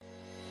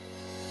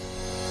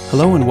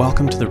Hello and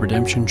welcome to the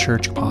Redemption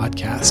Church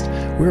podcast.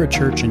 We're a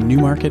church in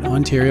Newmarket,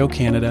 Ontario,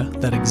 Canada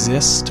that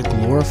exists to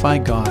glorify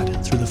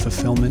God through the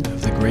fulfillment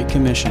of the Great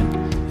Commission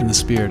in the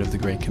spirit of the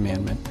Great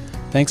Commandment.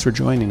 Thanks for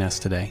joining us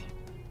today.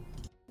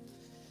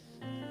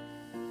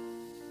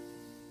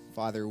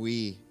 Father,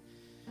 we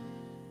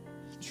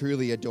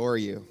truly adore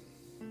you.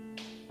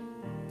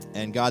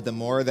 And God, the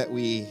more that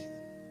we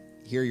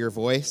hear your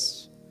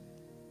voice,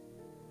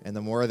 and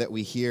the more that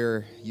we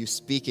hear you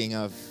speaking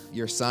of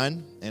your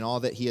Son and all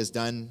that he has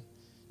done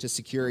to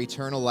secure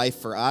eternal life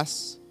for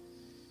us,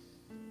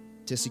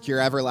 to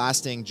secure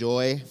everlasting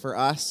joy for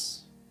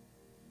us,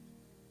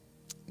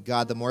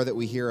 God, the more that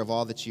we hear of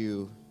all that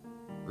you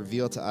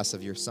reveal to us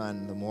of your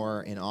Son, the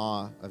more in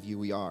awe of you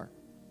we are.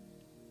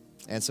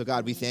 And so,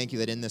 God, we thank you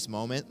that in this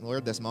moment,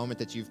 Lord, this moment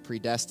that you've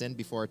predestined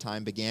before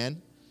time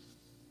began,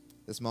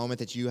 this moment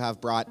that you have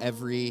brought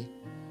every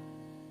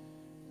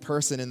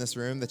person in this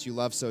room that you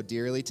love so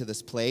dearly to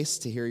this place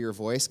to hear your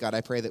voice, God, I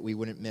pray that we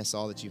wouldn't miss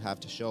all that you have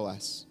to show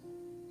us.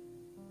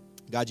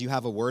 God, you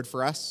have a word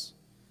for us.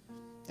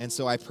 And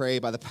so I pray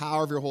by the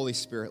power of your Holy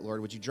Spirit, Lord,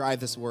 would you drive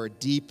this word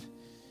deep,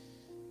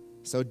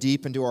 so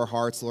deep into our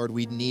hearts, Lord,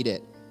 we need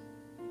it.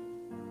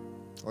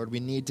 Lord, we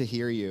need to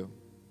hear you.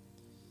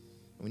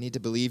 We need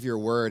to believe your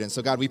word. And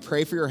so, God, we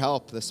pray for your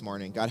help this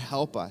morning. God,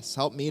 help us.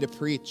 Help me to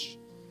preach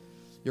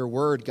your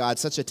word, God,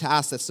 such a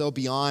task that's so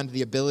beyond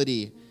the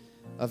ability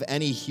of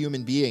any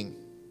human being.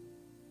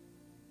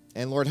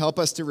 And Lord, help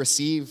us to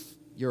receive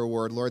your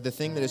word, Lord, the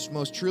thing that is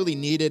most truly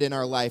needed in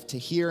our life, to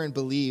hear and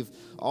believe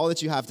all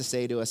that you have to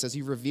say to us as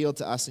you've revealed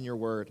to us in your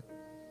word.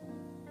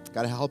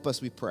 God, help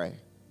us, we pray.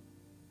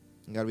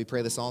 And God, we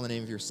pray this all in the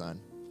name of your Son.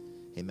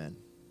 Amen.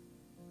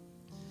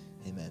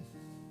 Amen.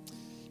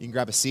 You can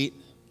grab a seat.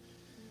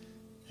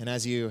 And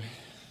as you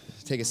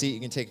take a seat, you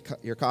can take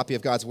your copy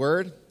of God's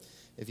word,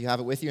 if you have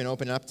it with you, and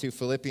open it up to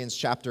Philippians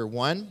chapter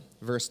 1,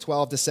 verse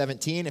 12 to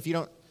 17. If you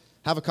don't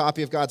have a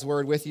copy of God's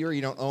word with you or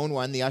you don't own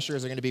one, the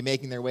ushers are going to be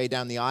making their way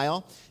down the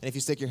aisle. And if you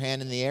stick your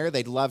hand in the air,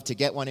 they'd love to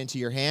get one into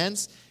your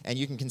hands. And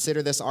you can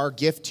consider this our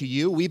gift to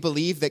you. We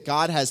believe that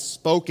God has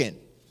spoken.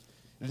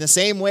 In the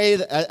same way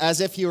as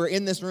if he were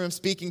in this room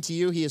speaking to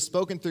you, he has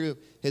spoken through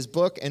his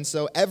book. And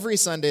so every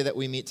Sunday that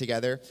we meet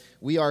together,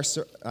 we are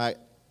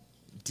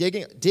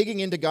digging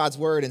into God's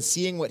word and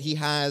seeing what he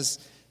has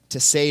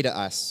to say to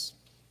us.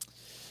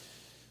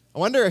 I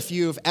wonder if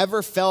you've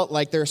ever felt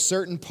like there are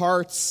certain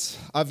parts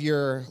of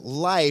your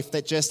life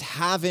that just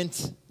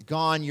haven't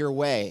gone your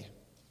way.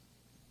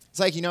 It's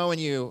like, you know, when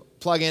you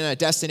plug in a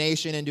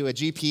destination into a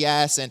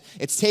GPS and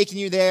it's taking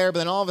you there, but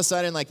then all of a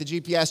sudden, like, the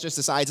GPS just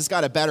decides it's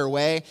got a better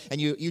way,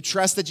 and you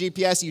trust the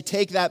GPS, you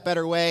take that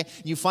better way,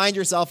 and you find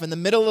yourself in the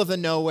middle of the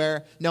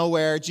nowhere. The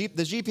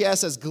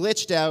GPS has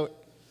glitched out,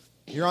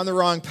 you're on the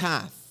wrong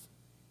path.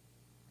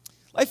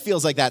 Life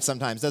feels like that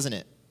sometimes, doesn't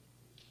it?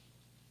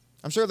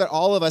 I'm sure that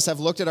all of us have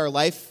looked at our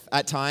life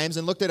at times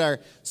and looked at our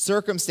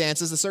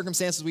circumstances, the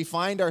circumstances we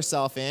find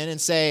ourselves in,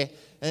 and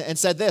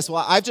said this: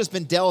 well, I've just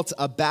been dealt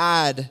a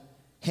bad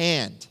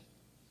hand.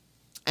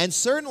 And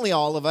certainly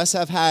all of us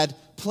have had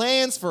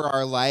plans for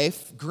our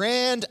life,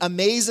 grand,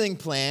 amazing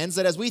plans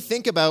that as we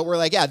think about, we're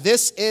like, yeah,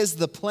 this is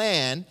the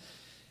plan.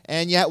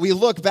 And yet we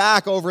look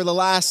back over the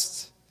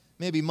last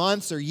maybe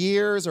months or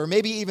years or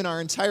maybe even our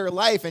entire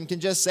life and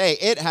can just say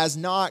it has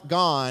not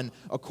gone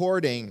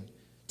according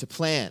to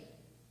plan.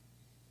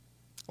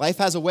 Life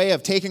has a way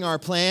of taking our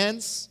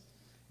plans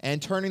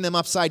and turning them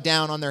upside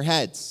down on their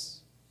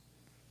heads.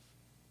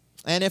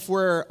 And if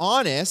we're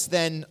honest,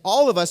 then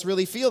all of us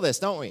really feel this,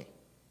 don't we?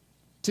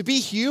 To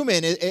be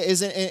human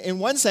is in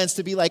one sense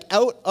to be like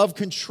out of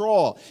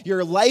control.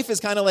 Your life is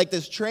kind of like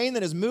this train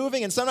that is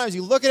moving, and sometimes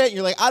you look at it and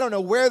you're like, I don't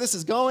know where this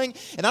is going,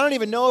 and I don't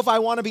even know if I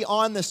want to be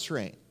on this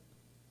train.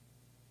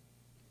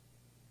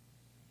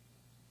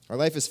 Our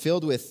life is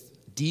filled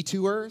with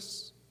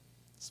detours.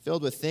 It's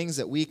filled with things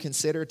that we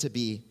consider to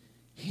be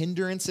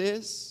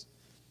hindrances.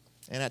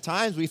 And at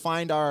times we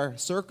find our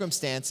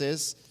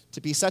circumstances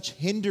to be such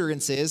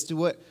hindrances to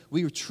what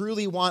we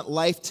truly want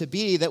life to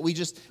be that we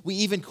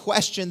even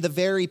question the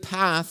very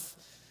path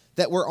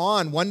that we're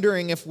on,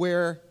 wondering if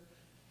we're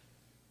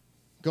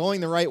going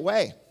the right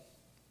way.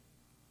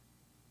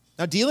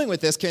 Now, dealing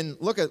with this can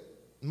look at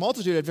a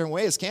multitude of different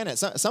ways, can it?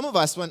 Some of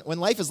us, when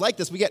life is like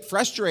this, we get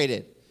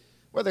frustrated.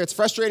 Whether it's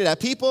frustrated at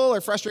people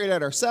or frustrated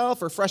at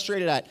ourselves or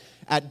frustrated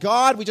at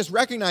God, we just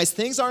recognize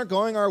things aren't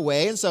going our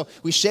way. And so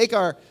we shake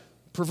our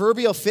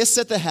proverbial fists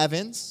at the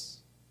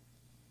heavens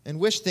and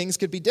wish things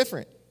could be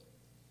different.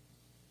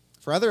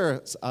 For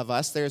others of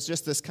us, there's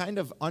just this kind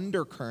of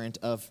undercurrent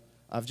of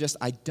just,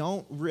 I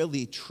don't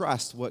really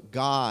trust what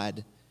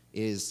God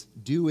is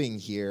doing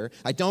here.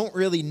 I don't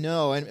really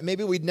know, and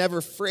maybe we'd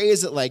never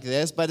phrase it like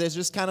this, but it's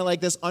just kind of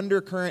like this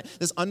undercurrent,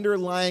 this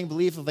underlying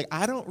belief of like,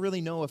 I don't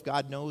really know if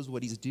God knows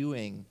what he's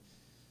doing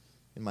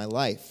in my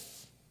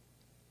life.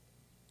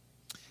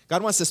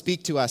 God wants to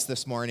speak to us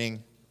this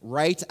morning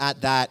right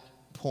at that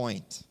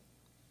point.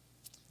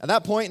 At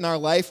that point in our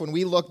life when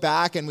we look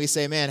back and we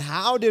say, man,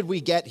 how did we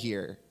get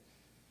here?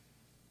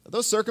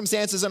 Those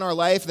circumstances in our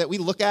life that we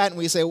look at and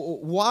we say,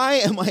 why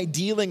am I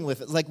dealing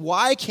with it? Like,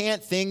 why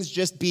can't things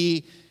just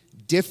be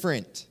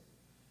different?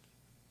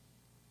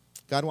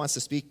 God wants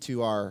to speak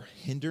to our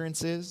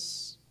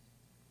hindrances,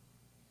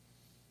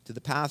 to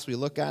the paths we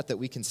look at that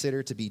we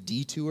consider to be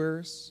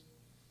detours.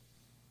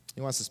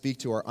 He wants to speak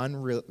to our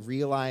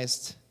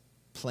unrealized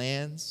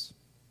plans.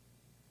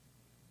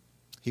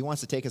 He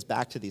wants to take us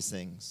back to these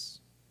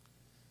things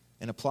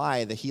and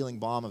apply the healing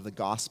balm of the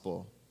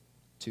gospel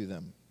to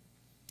them.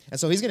 And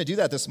so he's going to do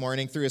that this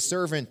morning through his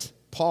servant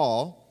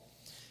Paul.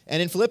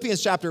 And in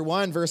Philippians chapter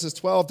 1, verses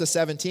 12 to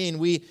 17,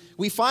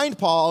 we find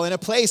Paul in a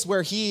place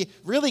where he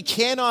really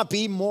cannot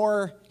be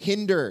more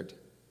hindered.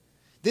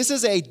 This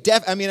is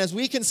as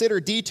we consider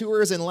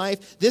detours in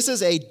life, this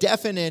is a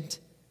definite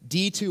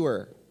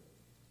detour.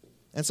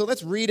 And so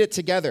let's read it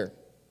together.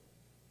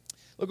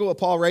 Look at what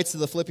Paul writes to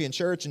the Philippian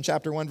church in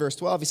chapter 1, verse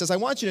 12. He says, I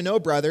want you to know,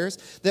 brothers,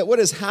 that what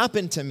has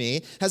happened to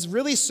me has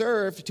really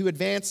served to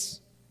advance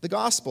the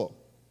gospel.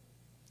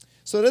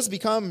 So it has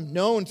become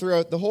known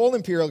throughout the whole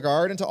imperial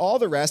guard and to all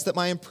the rest that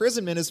my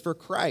imprisonment is for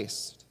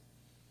Christ.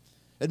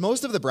 And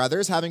most of the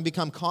brothers, having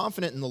become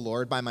confident in the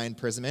Lord by my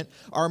imprisonment,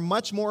 are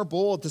much more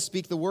bold to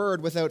speak the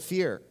word without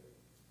fear.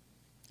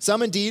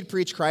 Some indeed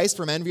preach Christ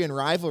from envy and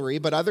rivalry,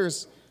 but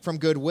others from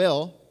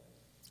goodwill.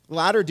 The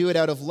latter do it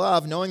out of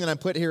love, knowing that I'm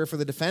put here for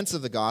the defense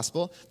of the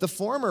gospel. The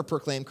former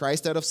proclaim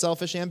Christ out of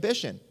selfish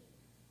ambition,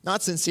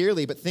 not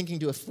sincerely, but thinking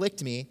to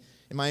afflict me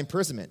in my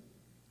imprisonment.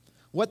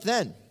 What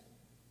then?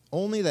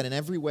 Only that in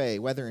every way,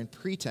 whether in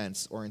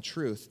pretense or in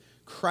truth,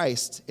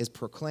 Christ is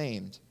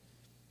proclaimed,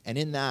 and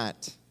in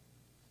that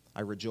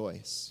I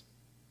rejoice.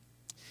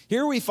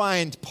 Here we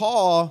find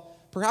Paul,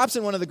 perhaps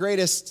in one of the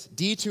greatest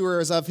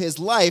detours of his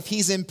life.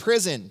 He's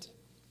imprisoned.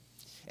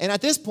 And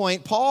at this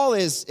point, Paul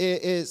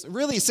is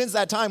really, since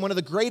that time, one of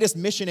the greatest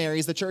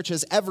missionaries the church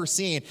has ever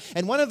seen.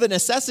 And one of the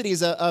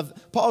necessities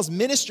of Paul's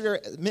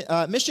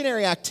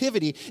missionary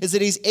activity is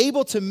that he's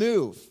able to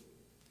move.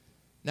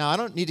 Now, I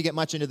don't need to get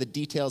much into the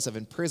details of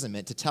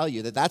imprisonment to tell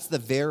you that that's the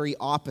very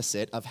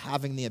opposite of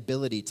having the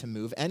ability to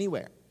move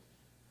anywhere.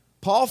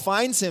 Paul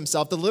finds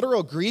himself, the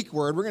literal Greek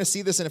word, we're going to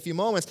see this in a few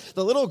moments,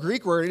 the literal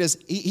Greek word is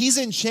he's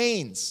in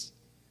chains.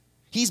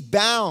 He's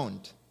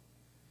bound.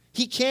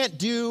 He can't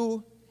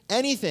do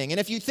anything. And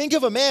if you think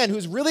of a man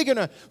who's really going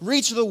to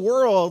reach the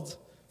world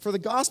for the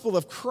gospel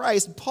of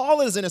Christ,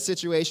 Paul is in a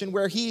situation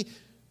where he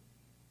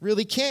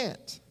really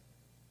can't.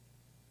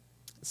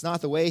 It's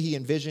not the way he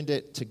envisioned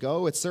it to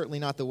go. It's certainly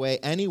not the way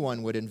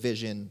anyone would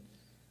envision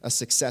a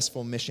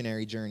successful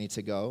missionary journey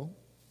to go.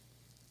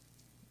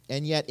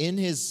 And yet in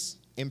his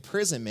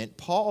imprisonment,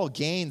 Paul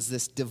gains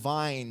this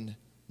divine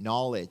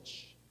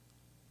knowledge.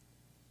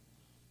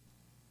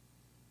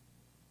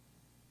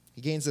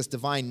 He gains this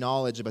divine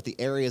knowledge about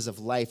the areas of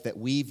life that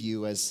we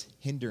view as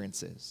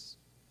hindrances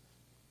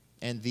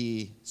and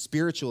the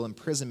spiritual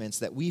imprisonments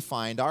that we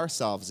find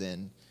ourselves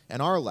in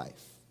our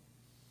life.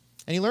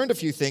 And he learned a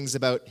few things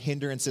about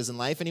hindrances in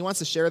life, and he wants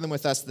to share them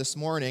with us this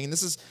morning. And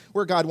this is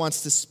where God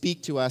wants to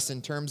speak to us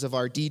in terms of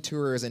our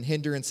detours and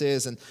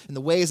hindrances and the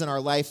ways in our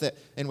life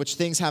in which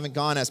things haven't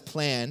gone as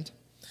planned.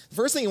 The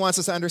first thing he wants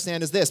us to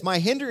understand is this: my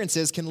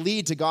hindrances can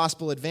lead to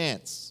gospel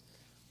advance.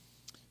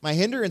 My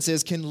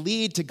hindrances can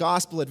lead to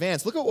gospel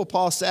advance. Look at what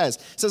Paul says.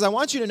 He says, I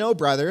want you to know,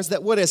 brothers,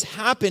 that what has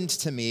happened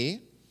to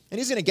me, and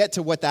he's going to get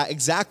to what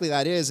exactly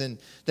that is in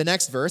the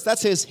next verse.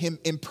 That's his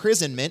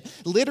imprisonment.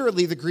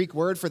 Literally, the Greek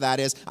word for that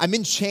is, I'm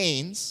in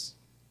chains.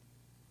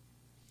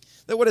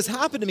 That what has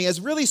happened to me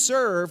has really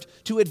served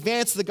to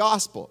advance the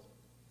gospel.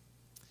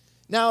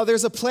 Now,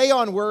 there's a play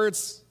on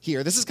words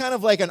here. This is kind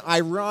of like an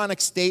ironic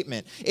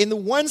statement. In the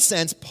one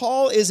sense,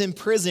 Paul is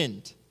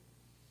imprisoned.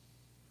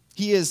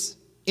 He is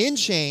in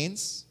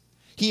chains.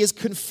 He is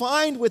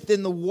confined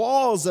within the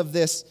walls of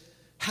this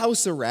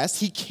house arrest.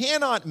 He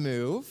cannot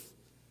move.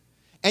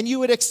 And you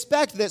would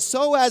expect that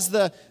so as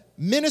the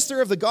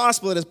minister of the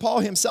gospel, that as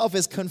Paul himself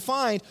is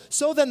confined,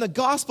 so then the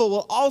gospel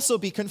will also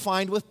be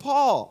confined with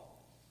Paul.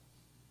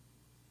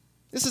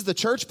 This is the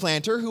church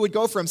planter who would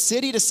go from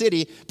city to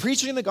city,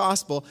 preaching the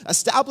gospel,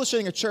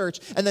 establishing a church,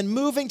 and then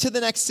moving to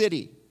the next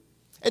city.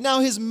 And now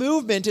his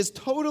movement is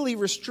totally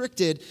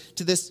restricted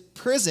to this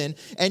prison.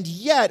 And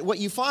yet what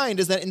you find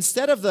is that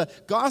instead of the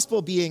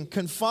gospel being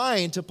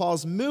confined to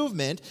Paul's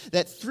movement,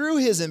 that through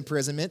his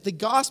imprisonment, the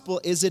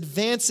gospel is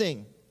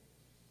advancing.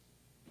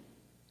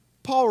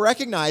 Paul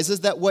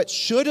recognizes that what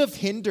should have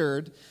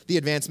hindered the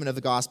advancement of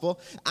the gospel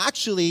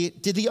actually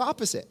did the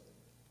opposite.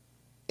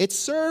 It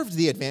served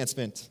the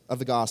advancement of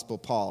the gospel,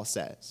 Paul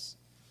says.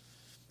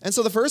 And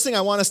so the first thing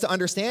I want us to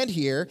understand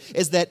here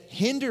is that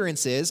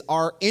hindrances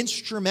are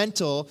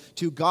instrumental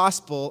to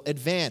gospel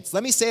advance.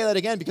 Let me say that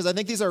again because I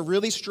think these are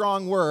really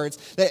strong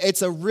words, that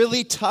it's a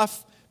really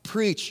tough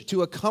preach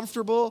to a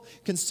comfortable,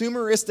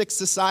 consumeristic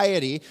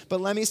society.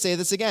 But let me say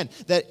this again,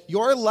 that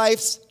your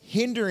life's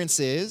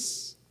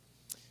hindrances,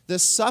 the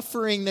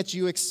suffering that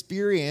you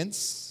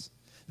experience,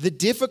 the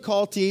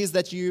difficulties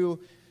that you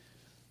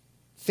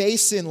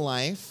face in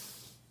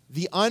life,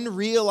 the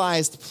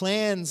unrealized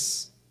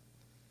plans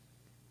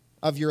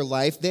of your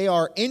life, they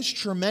are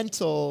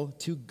instrumental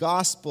to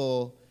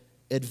gospel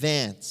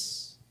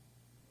advance.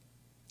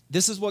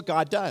 This is what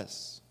God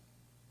does.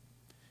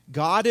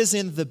 God is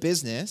in the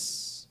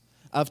business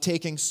of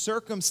taking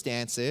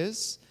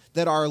circumstances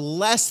that are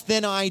less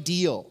than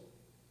ideal,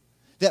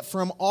 that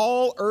from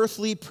all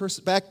earthly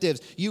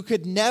perspectives, you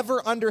could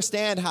never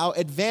understand how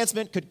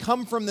advancement could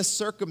come from this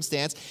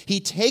circumstance. He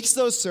takes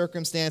those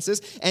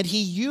circumstances and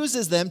he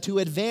uses them to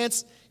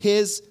advance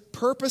his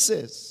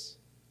purposes.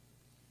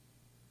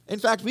 In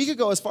fact, we could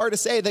go as far to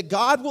say that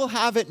God will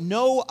have it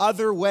no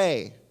other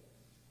way.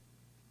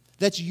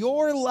 That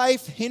your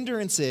life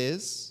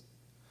hindrances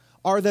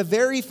are the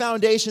very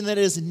foundation that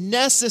is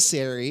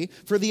necessary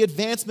for the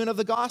advancement of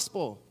the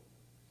gospel.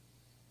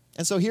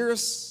 And so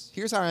here's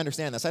how I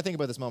understand this. I think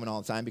about this moment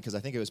all the time because I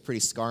think it was pretty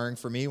scarring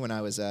for me when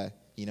I was a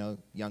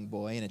young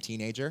boy and a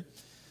teenager.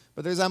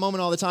 But there's that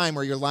moment all the time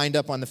where you're lined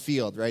up on the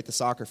field, right, the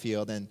soccer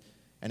field, and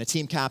a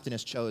team captain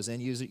is chosen.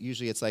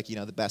 Usually it's like,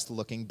 the best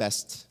looking,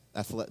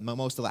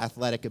 most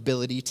athletic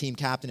ability team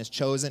captain is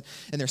chosen,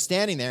 and they're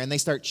standing there and they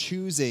start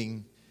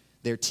choosing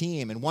their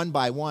team, and one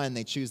by one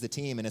they choose the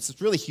team, and it's this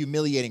really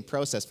humiliating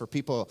process for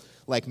people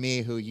like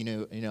me who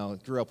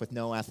grew up with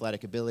no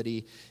athletic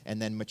ability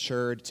and then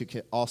matured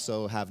to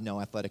also have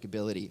no athletic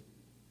ability.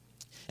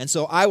 And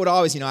so I would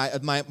always,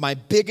 my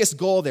biggest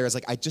goal there is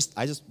I just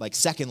like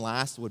second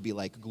last would be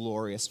like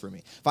glorious for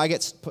me. If I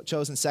get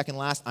chosen second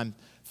last, I'm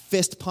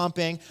fist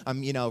pumping,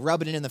 I'm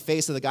rubbing it in the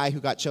face of the guy who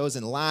got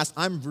chosen last.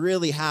 I'm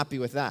really happy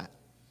with that.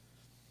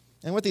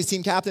 And what these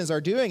team captains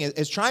are doing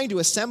is trying to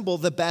assemble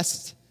the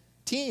best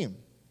team.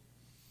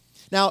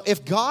 Now,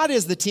 if God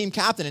is the team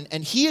captain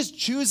and he is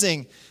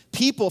choosing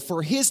people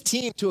for his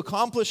team to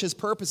accomplish his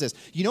purposes,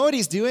 you know what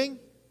he's doing?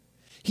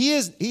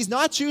 He's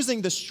not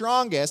choosing the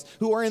strongest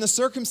who are in the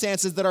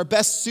circumstances that are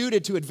best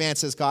suited to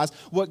advance his cause.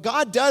 What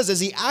God does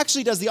is he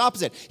actually does the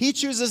opposite. He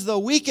chooses the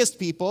weakest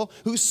people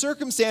whose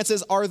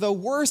circumstances are the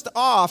worst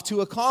off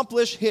to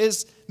accomplish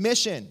his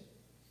mission.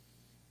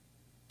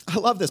 I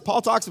love this.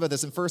 Paul talks about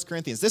this in 1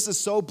 Corinthians. This is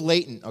so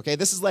blatant, okay?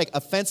 This is like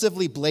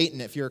offensively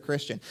blatant if you're a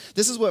Christian.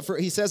 This is what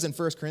he says in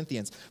 1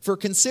 Corinthians. For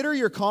consider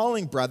your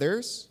calling,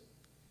 brothers.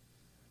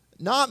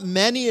 Not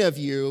many of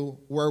you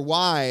were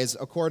wise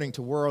according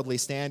to worldly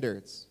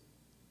standards.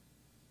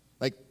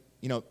 Like,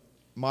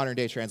 modern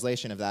day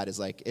translation of that is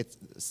like,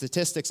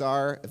 statistics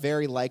are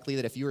very likely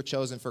that if you were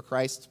chosen for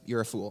Christ,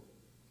 you're a fool.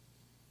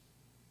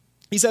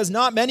 He says,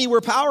 not many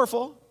were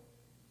powerful.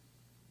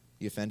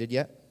 You offended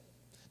yet?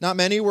 Not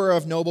many were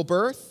of noble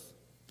birth,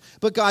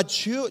 but God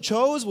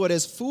chose what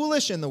is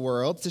foolish in the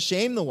world to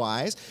shame the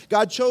wise.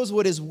 God chose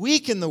what is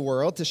weak in the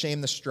world to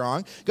shame the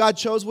strong. God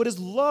chose what is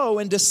low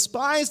and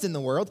despised in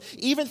the world,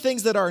 even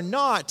things that are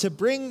not, to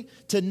bring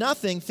to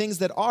nothing things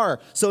that are,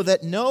 so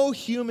that no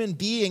human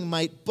being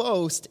might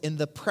boast in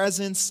the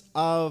presence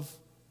of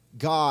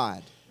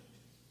God.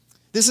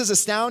 This is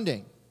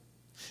astounding.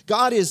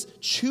 God is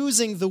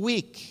choosing the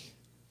weak.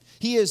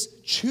 He is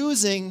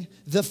choosing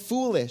the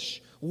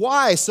foolish.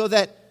 Why? So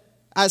that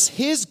as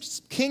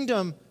his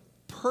kingdom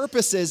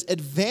purposes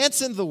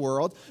advance in the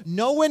world,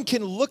 no one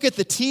can look at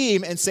the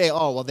team and say,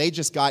 oh, well, they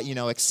just got,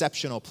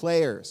 exceptional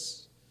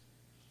players.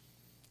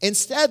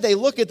 Instead, they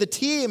look at the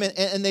team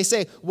and they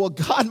say, well,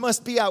 God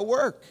must be at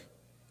work.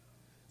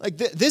 Like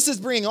this is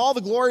bringing all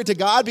the glory to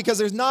God because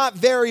there's not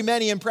very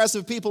many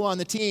impressive people on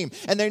the team,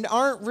 and they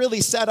aren't really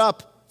set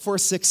up for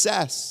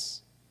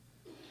success.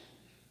 And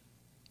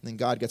then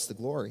God gets the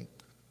glory.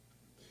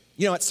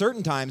 At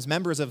certain times,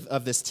 members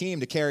of this team,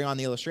 to carry on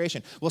the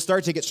illustration, will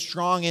start to get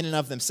strong in and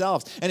of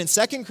themselves. And in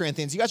 2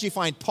 Corinthians, you actually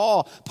find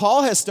Paul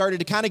has started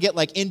to kind of get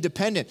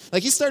independent.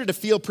 He started to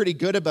feel pretty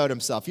good about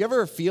himself. You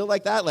ever feel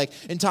like that?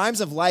 In times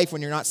of life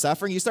when you're not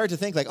suffering, you start to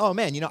think oh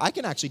man, I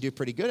can actually do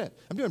pretty good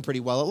I'm doing pretty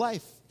well at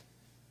life.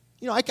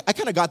 I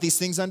kind of got these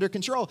things under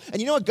control. And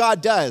you know what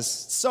God does?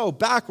 So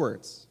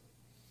backwards.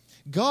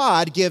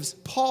 God gives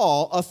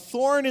Paul a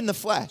thorn in the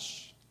flesh.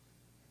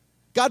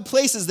 God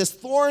places this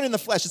thorn in the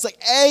flesh. It's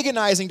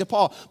agonizing to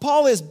Paul.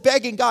 Paul is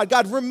begging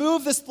God,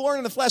 remove this thorn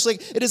in the flesh.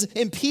 It is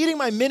impeding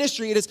my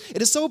ministry. It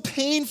is so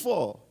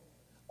painful.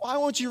 Why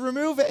won't you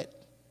remove it?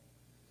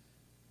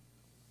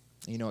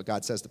 And you know what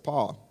God says to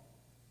Paul?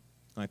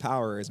 My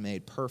power is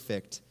made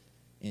perfect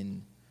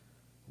in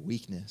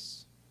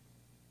weakness.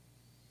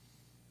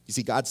 You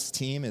see, God's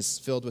team is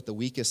filled with the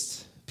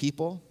weakest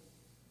people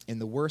in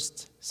the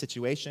worst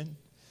situation.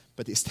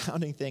 But the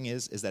astounding thing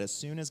is that as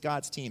soon as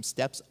God's team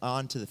steps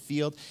onto the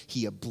field,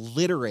 he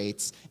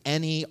obliterates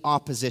any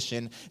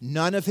opposition.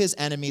 None of his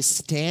enemies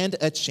stand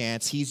a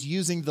chance. He's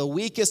using the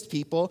weakest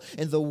people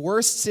in the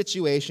worst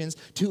situations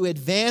to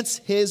advance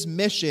his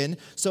mission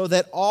so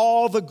that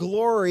all the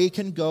glory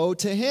can go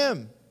to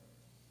him.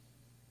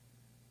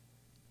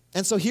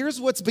 And so here's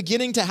what's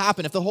beginning to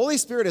happen. If the Holy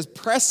Spirit is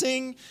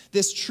pressing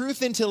this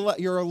truth into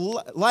your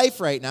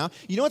life right now,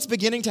 you know what's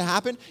beginning to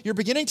happen? You're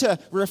beginning to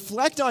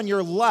reflect on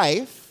your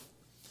life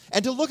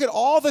and to look at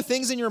all the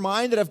things in your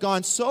mind that have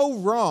gone so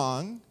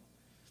wrong,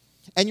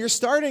 and you're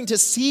starting to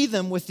see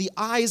them with the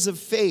eyes of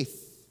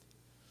faith.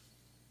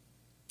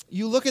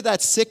 You look at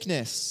that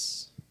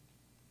sickness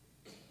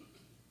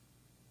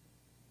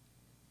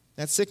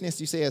That sickness,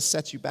 you say, has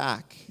set you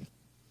back.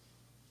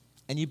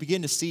 And you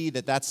begin to see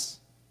that that's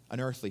an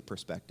earthly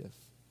perspective.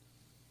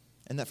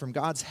 And that from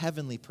God's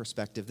heavenly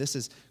perspective, this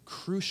is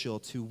crucial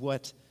to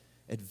what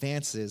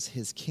advances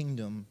his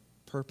kingdom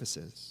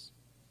purposes.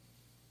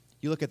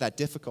 You look at that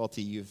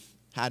difficulty you've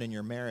had in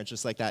your marriage,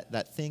 just like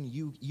that thing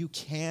you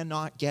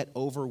cannot get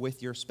over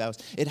with your spouse.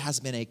 It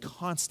has been a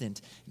constant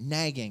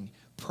nagging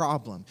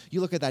problem.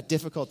 You look at that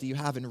difficulty you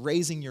have in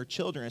raising your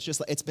children. It's just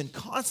like it's been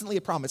constantly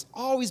a problem. It's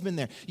always been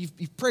there.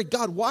 You've prayed,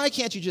 God, why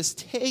can't you just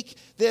take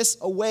this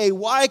away?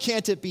 Why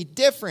can't it be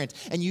different?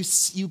 And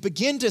you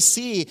begin to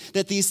see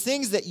that these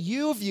things that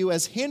you view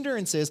as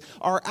hindrances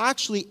are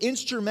actually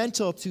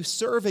instrumental to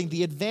serving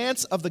the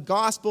advance of the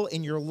gospel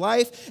in your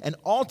life and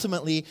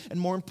ultimately, and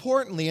more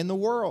importantly, in the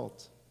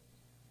world.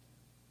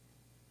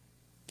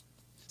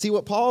 See,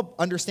 what Paul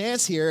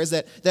understands here is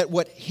that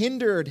what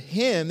hindered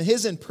him,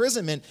 his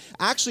imprisonment,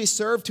 actually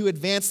served to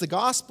advance the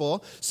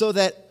gospel so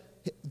that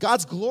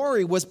God's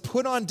glory was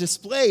put on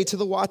display to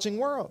the watching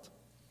world.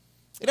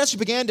 It actually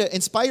began to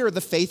inspire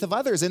the faith of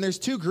others. And there's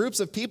two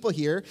groups of people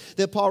here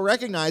that Paul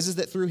recognizes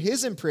that through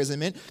his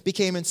imprisonment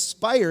became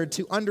inspired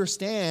to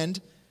understand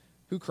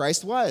who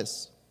Christ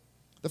was.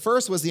 The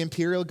first was the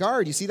imperial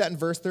guard. You see that in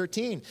verse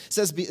 13. It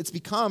says it's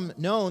become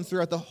known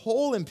throughout the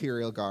whole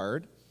imperial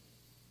guard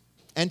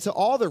and to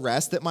all the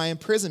rest that my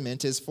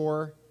imprisonment is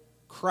for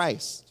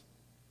Christ.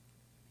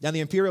 Now, the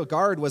imperial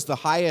guard was the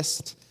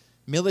highest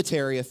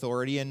military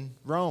authority in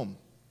Rome.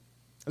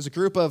 It was a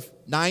group of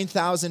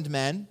 9,000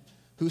 men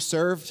who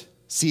served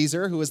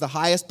Caesar, who was the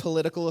highest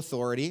political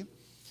authority.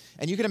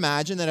 And you can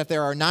imagine that if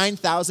there are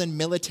 9,000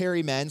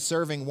 military men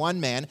serving one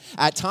man,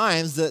 at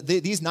times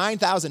these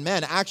 9,000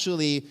 men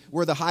actually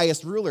were the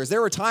highest rulers.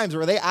 There were times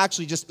where they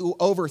actually just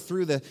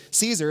overthrew the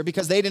Caesar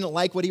because they didn't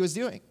like what he was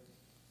doing.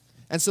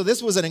 And so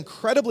this was an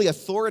incredibly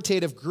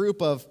authoritative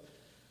group of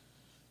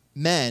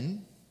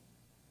men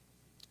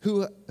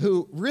who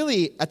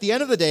really, at the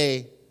end of the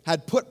day,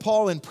 had put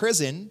Paul in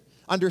prison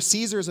under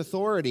Caesar's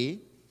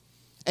authority.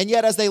 And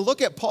yet, as they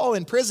look at Paul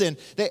in prison,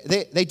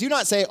 they do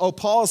not say, oh,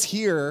 Paul's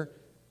here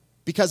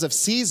because of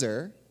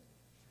Caesar.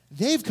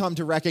 They've come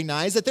to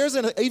recognize that there's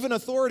even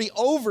authority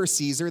over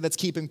Caesar that's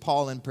keeping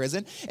Paul in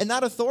prison, and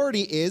that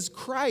authority is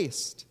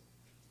Christ.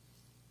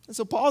 And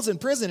so Paul's in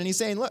prison, and he's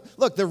saying,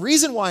 look, the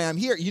reason why I'm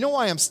here, you know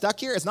why I'm stuck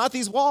here? It's not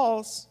these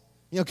walls.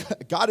 You know,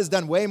 God has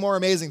done way more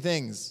amazing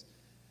things.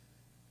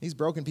 He's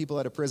broken people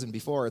out of prison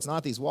before. It's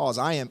not these walls.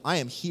 I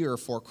am here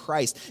for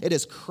Christ. It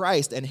is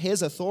Christ and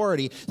his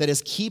authority that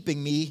is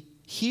keeping me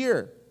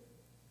here.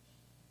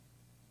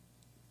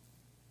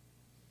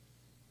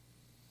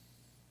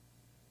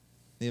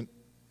 The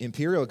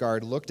imperial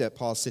guard looked at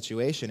Paul's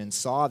situation and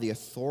saw the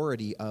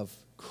authority of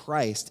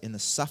Christ in the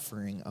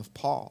suffering of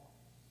Paul.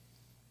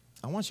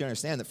 I want you to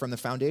understand that from the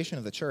foundation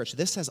of the church,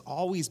 this has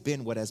always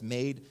been what has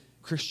made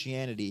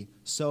Christianity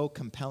so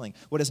compelling.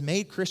 What has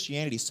made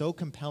Christianity so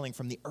compelling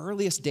from the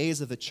earliest days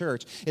of the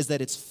church is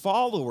that its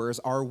followers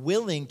are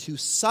willing to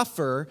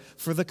suffer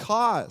for the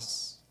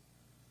cause.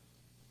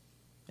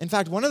 In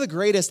fact, one of the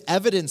greatest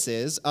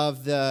evidences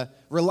of the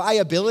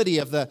reliability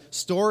of the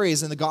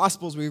stories and the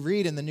Gospels we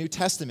read in the New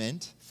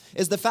Testament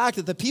is the fact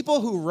that the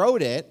people who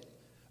wrote it,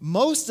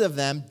 most of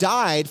them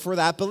died for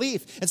that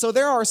belief. And so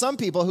there are some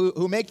people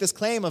who make this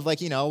claim of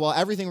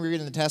everything we read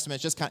in the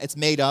Testament is it's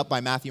made up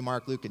by Matthew,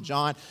 Mark, Luke, and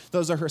John.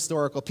 Those are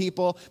historical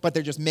people, but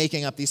they're just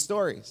making up these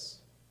stories.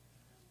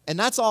 And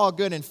that's all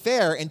good and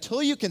fair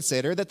until you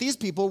consider that these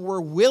people were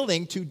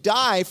willing to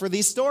die for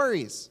these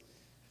stories.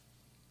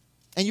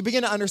 And you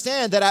begin to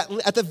understand that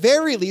at the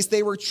very least,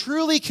 they were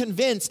truly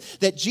convinced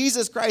that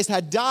Jesus Christ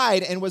had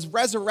died and was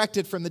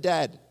resurrected from the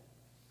dead.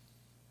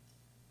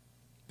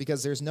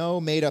 Because there's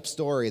no made-up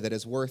story that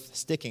is worth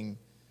sticking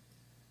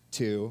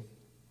to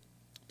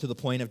the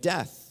point of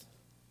death.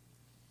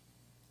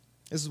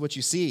 This is what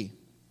you see.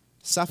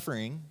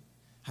 Suffering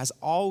has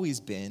always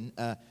been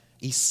an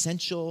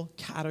essential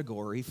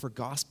category for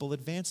gospel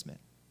advancement.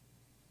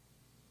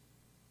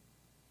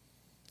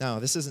 Now,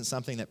 this isn't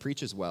something that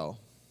preaches well.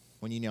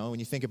 When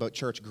you think about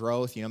church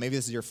growth, maybe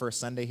this is your first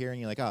Sunday here and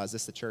you're like, oh, is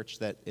this the church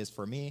that is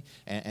for me?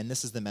 And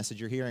this is the message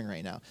you're hearing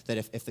right now. That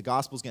if the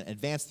gospel is going to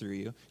advance through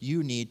you,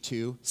 you need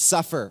to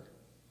suffer.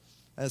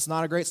 And it's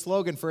not a great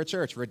slogan for a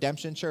church,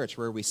 Redemption Church,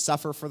 where we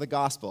suffer for the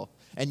gospel.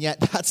 And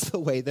yet that's the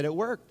way that it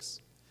works.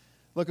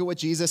 Look at what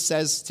Jesus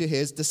says to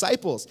his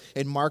disciples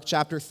in Mark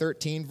chapter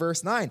 13,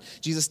 verse 9.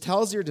 Jesus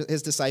tells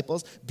his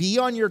disciples, be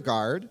on your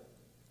guard,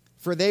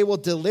 for they will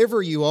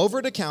deliver you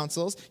over to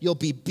councils, you'll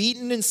be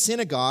beaten in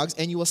synagogues,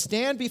 and you will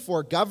stand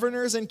before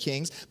governors and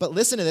kings. But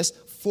listen to this,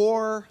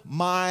 for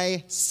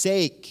my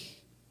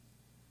sake,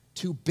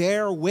 to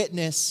bear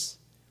witness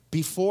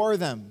before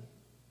them.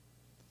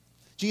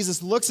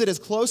 Jesus looks at his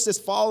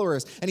closest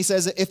followers, and he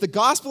says, if the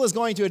gospel is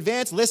going to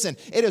advance, listen,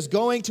 it is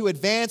going to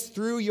advance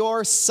through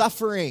your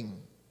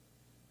suffering.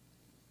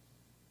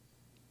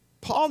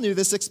 Paul knew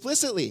this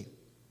explicitly.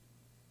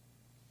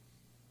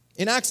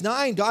 In Acts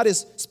 9, God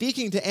is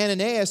speaking to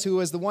Ananias, who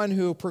was the one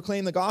who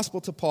proclaimed the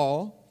gospel to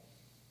Paul.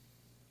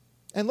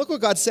 And look what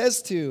God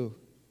says to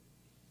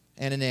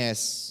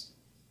Ananias,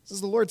 says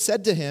the Lord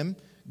said to him,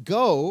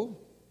 go,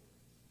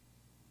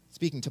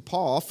 speaking to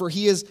Paul, for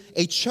he is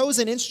a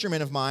chosen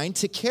instrument of mine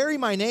to carry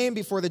my name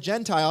before the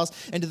Gentiles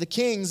and to the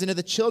kings and to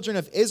the children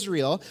of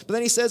Israel. But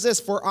then he says this,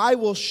 for I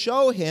will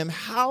show him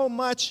how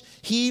much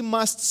he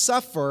must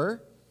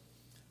suffer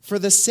for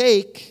the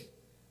sake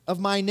of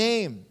my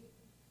name.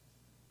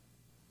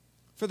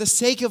 For the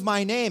sake of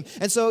my name.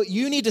 And so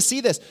you need to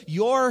see this.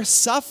 Your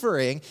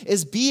suffering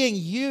is being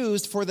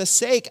used for the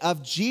sake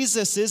of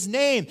Jesus'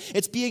 name.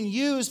 It's being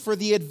used for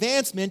the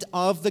advancement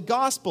of the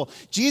gospel.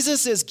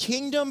 Jesus'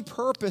 kingdom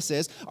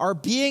purposes are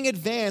being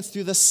advanced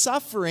through the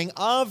suffering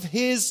of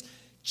his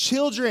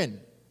children.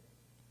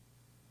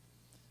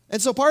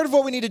 And so part of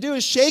what we need to do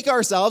is shake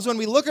ourselves when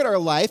we look at our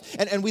life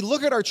and we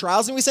look at our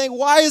trials and we say,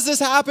 why is this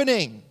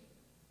happening?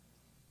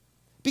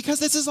 Because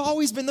this has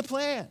always been the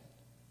plan.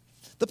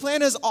 The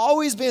plan has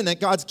always been that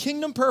God's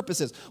kingdom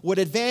purposes would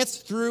advance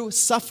through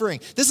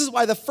suffering. This is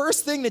why the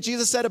first thing that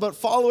Jesus said about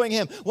following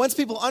him, once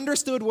people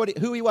understood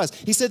who he was,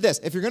 he said this,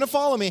 if you're going to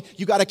follow me,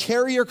 you got to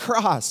carry your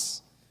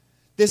cross.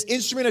 This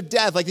instrument of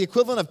death, like the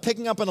equivalent of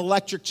picking up an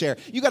electric chair.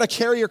 You got to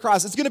carry your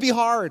cross. It's going to be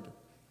hard.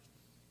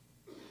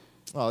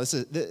 Oh,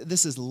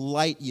 this is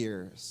light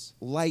years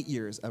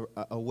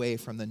away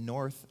from the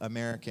North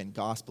American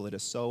gospel that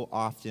is so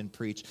often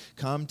preached.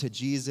 Come to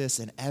Jesus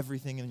and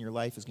everything in your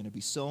life is going to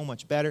be so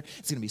much better.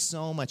 It's going to be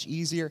so much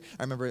easier.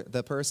 I remember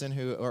the person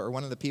or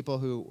one of the people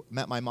who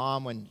met my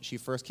mom when she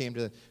first came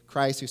to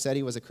Christ, who said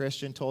he was a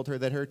Christian, told her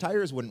that her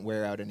tires wouldn't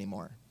wear out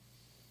anymore.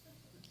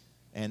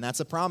 And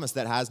that's a promise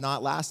that has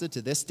not lasted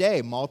to this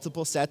day.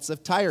 Multiple sets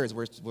of tires.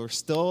 We're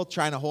still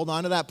trying to hold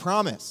on to that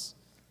promise.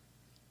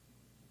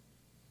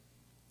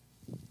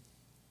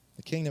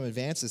 The kingdom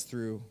advances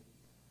through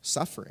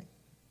suffering.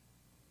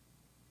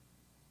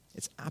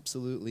 It's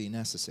absolutely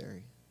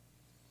necessary.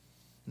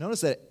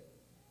 Notice that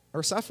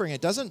our suffering,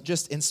 it doesn't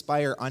just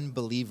inspire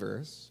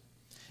unbelievers,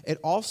 it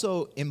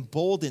also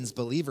emboldens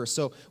believers.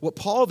 So what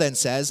Paul then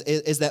says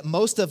is that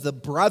most of the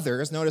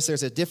brothers, notice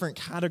there's a different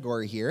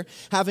category here,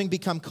 having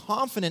become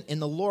confident in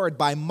the Lord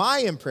by my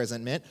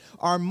imprisonment,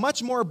 are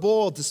much more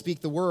bold to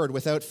speak the word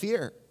without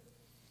fear.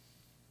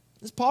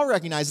 As Paul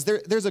recognizes,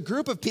 there's a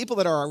group of people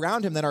that are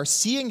around him that are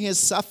seeing his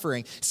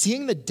suffering,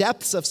 seeing the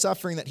depths of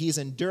suffering that he's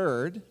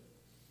endured.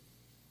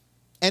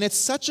 And it's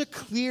such a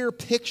clear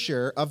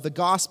picture of the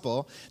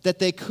gospel that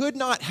they could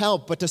not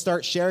help but to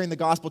start sharing the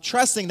gospel,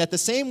 trusting that the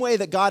same way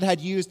that God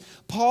had used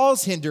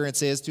Paul's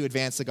hindrances to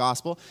advance the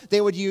gospel,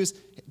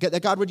 that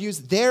God would use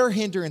their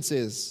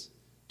hindrances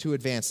to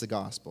advance the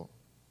gospel.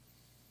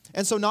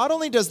 And so not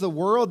only does the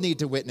world need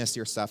to witness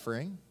your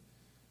suffering,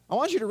 I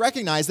want you to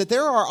recognize that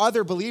there are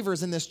other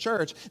believers in this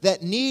church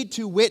that need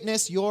to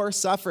witness your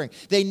suffering.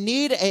 They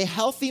need a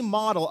healthy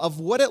model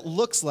of what it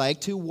looks like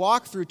to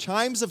walk through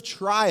times of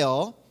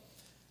trial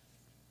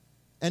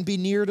and be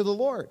near to the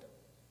Lord.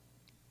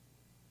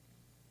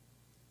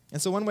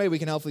 And so one way we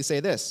can helpfully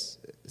say this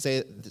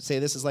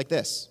is like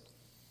this.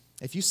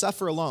 If you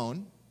suffer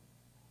alone,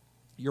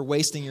 you're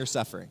wasting your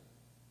suffering.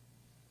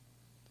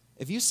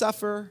 If you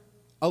suffer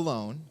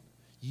alone,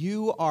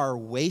 you are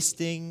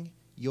wasting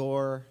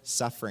your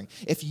suffering.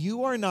 If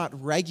you are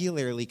not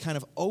regularly kind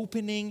of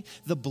opening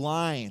the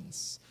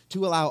blinds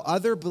to allow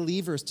other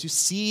believers to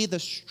see the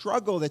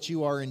struggle that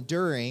you are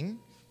enduring,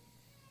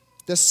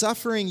 the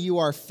suffering you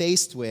are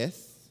faced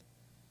with,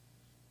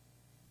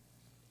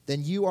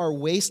 then you are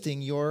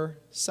wasting your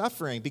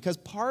suffering. Because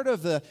part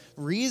of the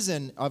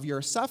reason of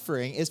your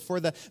suffering is for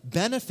the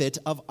benefit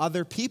of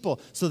other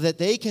people, so that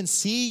they can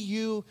see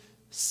you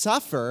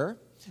suffer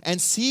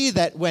and see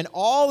that when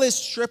all is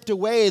stripped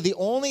away, the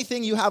only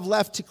thing you have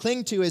left to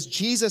cling to is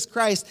Jesus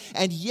Christ,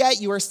 and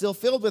yet you are still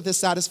filled with this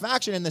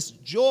satisfaction and this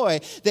joy.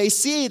 They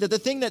see that the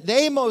thing that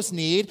they most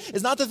need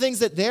is not the things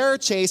that they're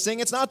chasing.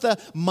 It's not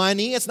the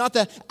money. It's not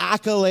the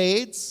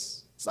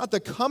accolades. It's not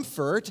the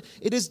comfort.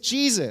 It is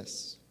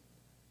Jesus.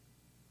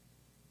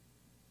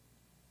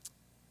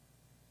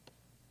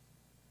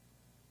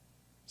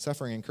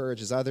 Suffering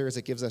encourages others.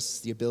 It gives us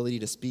the ability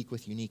to speak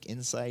with unique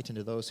insight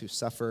into those who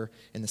suffer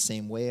in the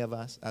same way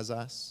as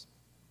us.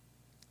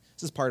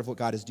 This is part of what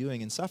God is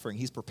doing in suffering.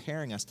 He's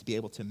preparing us to be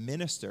able to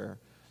minister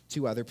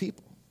to other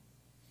people.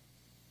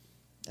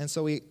 And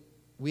so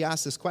we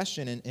ask this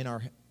question in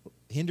our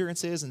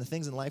hindrances and the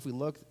things in life we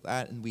look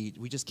at, and we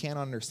just can't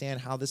understand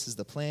how this is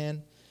the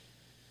plan.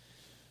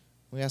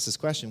 We ask this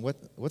question,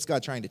 what's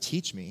God trying to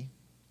teach me?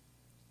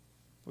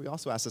 But we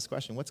also ask this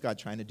question, what's God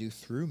trying to do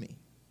through me?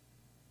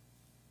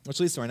 Which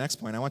leads to our next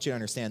point. I want you to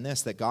understand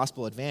this, that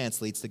gospel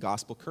advance leads to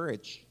gospel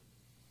courage.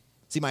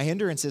 See, my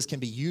hindrances can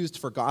be used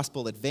for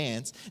gospel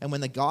advance, and when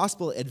the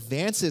gospel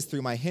advances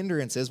through my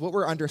hindrances, what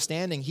we're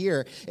understanding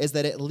here is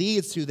that it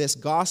leads to this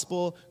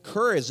gospel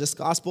courage, this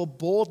gospel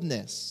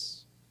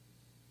boldness.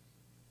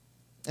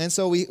 And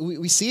so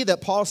we see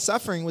that Paul's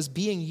suffering was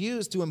being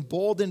used to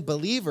embolden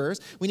believers.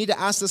 We need to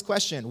ask this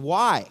question,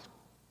 why?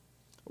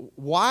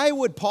 Why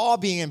would Paul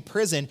being in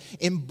prison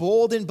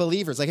embolden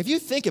believers? Like if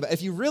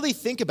you really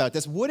think about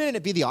this, wouldn't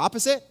it be the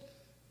opposite?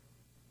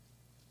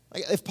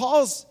 Like if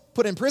Paul's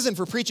put in prison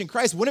for preaching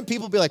Christ, wouldn't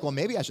people be like, well,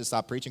 maybe I should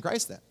stop preaching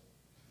Christ then?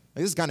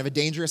 Like, this is kind of a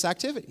dangerous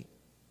activity.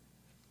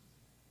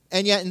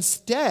 And yet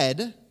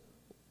instead,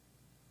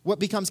 what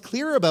becomes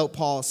clear about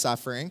Paul's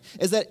suffering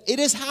is that it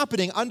is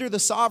happening under the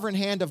sovereign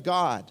hand of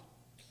God.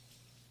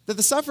 That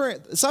the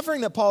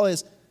suffering that Paul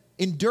is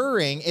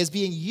enduring is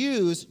being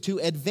used to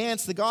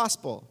advance the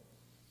gospel.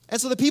 And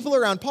so the people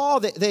around Paul,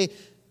 they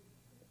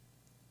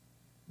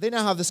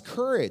now have this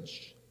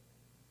courage.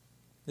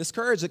 This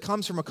courage that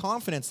comes from a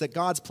confidence that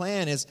God's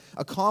plan is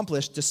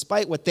accomplished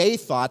despite what they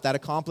thought that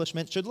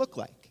accomplishment should look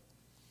like.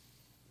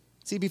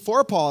 See,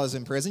 before Paul is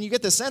in prison, you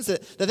get the sense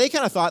that they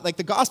kind of thought like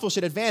the gospel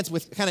should advance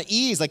with kind of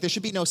ease, like there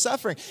should be no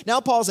suffering.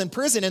 Now Paul's in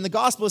prison and the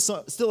gospel is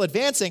still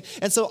advancing.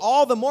 And so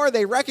all the more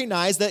they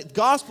recognize that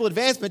gospel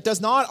advancement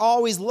does not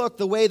always look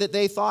the way that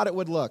they thought it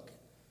would look.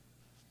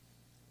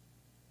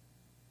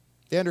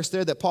 They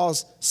understood that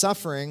Paul's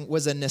suffering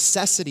was a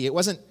necessity. It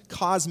wasn't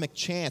cosmic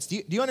chance. Do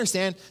you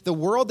understand? The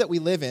world that we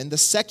live in, the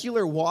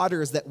secular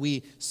waters that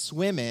we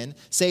swim in,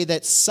 say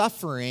that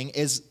suffering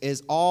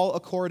is all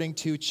according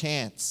to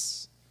chance.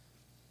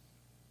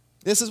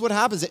 This is what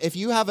happens. If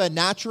you have a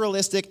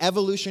naturalistic,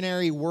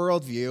 evolutionary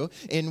worldview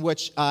in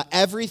which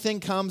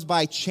everything comes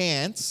by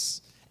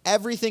chance,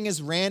 everything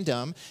is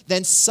random,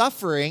 then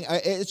suffering,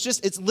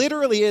 it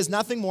literally is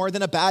nothing more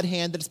than a bad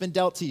hand that's been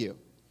dealt to you.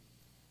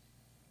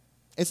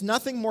 It's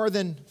nothing more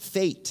than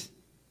fate.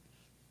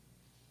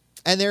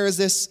 And there is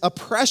this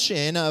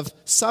oppression of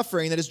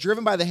suffering that is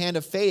driven by the hand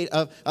of fate,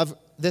 of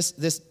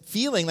this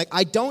feeling like,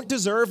 I don't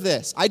deserve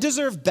this. I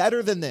deserve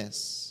better than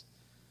this.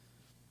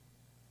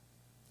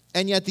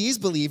 And yet these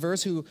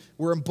believers who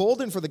were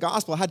emboldened for the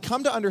gospel had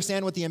come to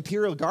understand what the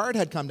imperial guard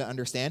had come to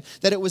understand,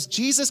 that it was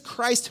Jesus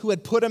Christ who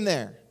had put them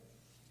there.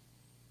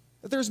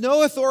 That there's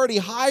no authority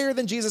higher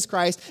than Jesus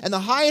Christ, and the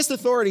highest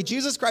authority,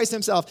 Jesus Christ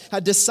himself,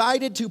 had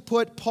decided to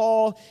put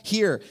Paul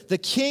here. The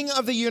king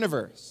of the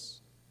universe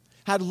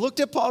had looked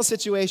at Paul's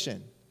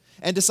situation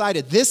and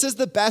decided this is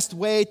the best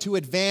way to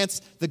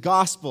advance the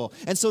gospel.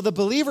 And so the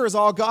believers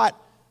all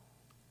got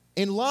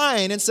in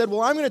line and said,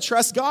 well, I'm going to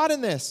trust God in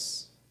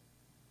this.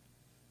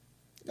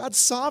 God's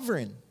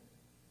sovereign.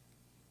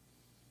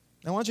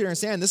 I want you to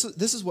understand,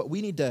 this is what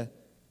we need to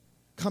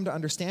come to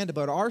understand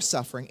about our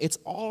suffering. It's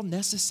all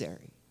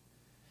necessary.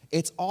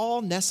 It's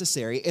all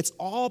necessary. It's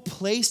all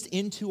placed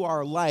into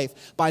our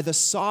life by the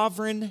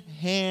sovereign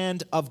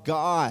hand of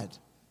God.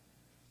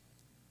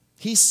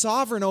 He's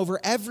sovereign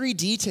over every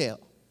detail.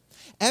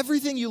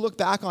 Everything you look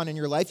back on in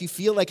your life, you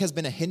feel like has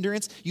been a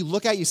hindrance. You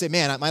look at it, you say,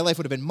 man, my life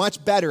would have been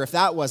much better if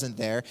that wasn't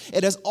there.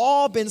 It has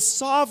all been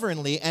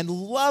sovereignly and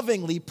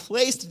lovingly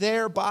placed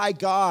there by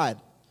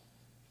God.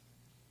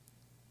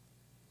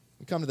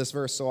 We come to this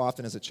verse so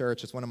often as a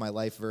church. It's one of my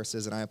life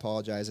verses, and I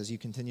apologize. As you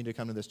continue to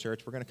come to this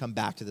church, we're going to come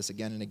back to this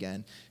again and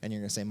again, and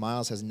you're going to say,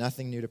 Myles has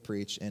nothing new to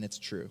preach, and it's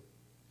true.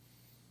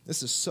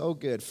 This is so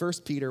good. 1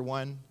 Peter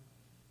 1,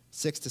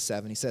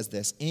 6-7, he says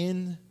this,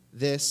 in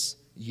this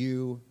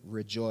you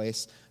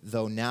rejoice,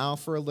 though now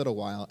for a little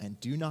while, and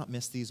do not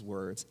miss these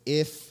words,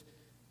 if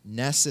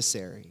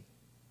necessary,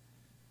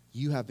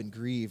 you have been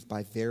grieved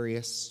by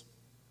various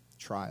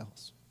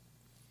trials.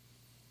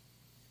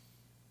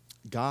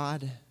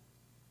 God,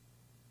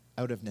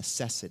 out of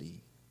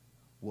necessity,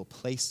 will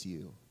place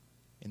you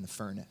in the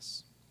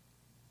furnace.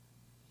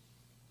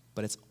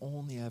 But it's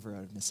only ever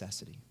out of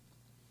necessity.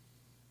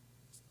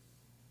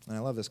 And I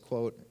love this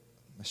quote.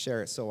 I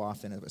share it so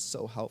often. It was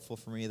so helpful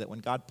for me that when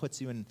God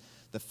puts you in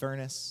the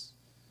furnace,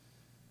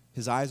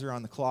 his eyes are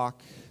on the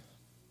clock,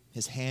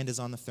 his hand is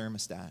on the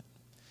thermostat.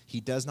 He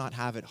does not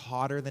have it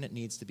hotter than it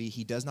needs to be.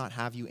 He does not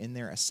have you in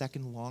there a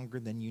second longer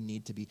than you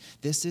need to be.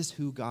 This is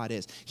who God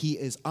is. He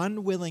is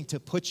unwilling to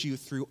put you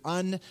through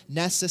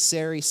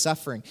unnecessary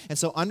suffering. And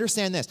so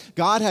understand this.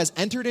 God has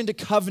entered into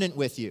covenant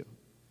with you.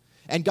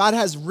 And God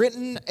has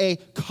written a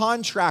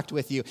contract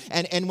with you.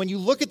 And when you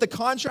look at the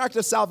contract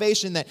of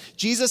salvation that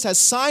Jesus has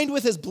signed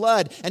with his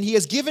blood and he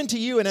has given to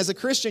you, and as a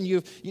Christian,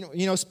 you've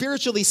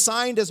spiritually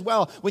signed as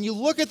well. When you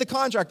look at the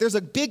contract, there's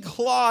a big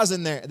clause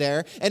in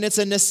there, and it's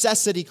a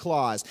necessity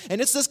clause.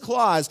 And it's this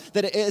clause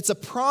that it's a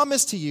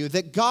promise to you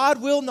that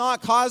God will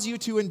not cause you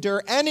to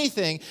endure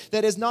anything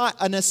that is not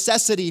a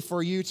necessity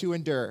for you to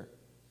endure.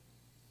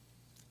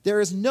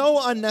 There is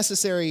no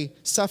unnecessary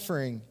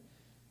suffering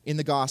in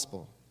the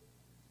gospel.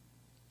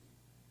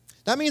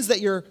 That means that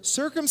your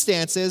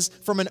circumstances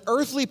from an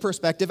earthly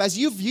perspective, as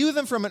you view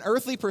them from an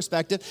earthly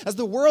perspective, as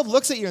the world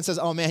looks at you and says,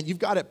 oh man, you've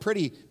got it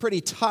pretty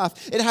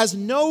tough, it has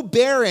no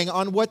bearing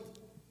on what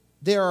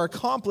they are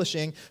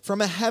accomplishing from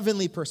a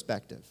heavenly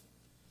perspective.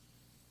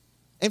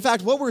 In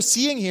fact, what we're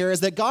seeing here is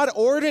that God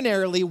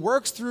ordinarily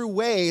works through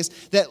ways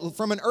that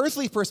from an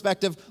earthly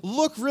perspective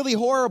look really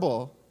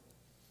horrible.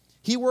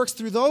 He works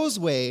through those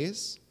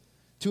ways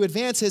to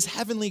advance his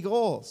heavenly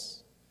goals.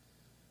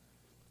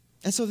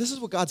 And so this is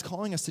what God's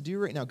calling us to do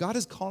right now. God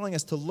is calling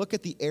us to look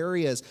at the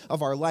areas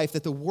of our life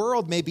that the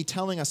world may be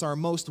telling us are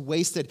most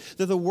wasted,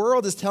 that the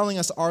world is telling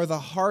us are the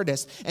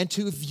hardest, and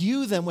to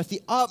view them with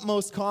the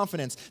utmost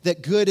confidence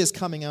that good is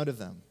coming out of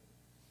them.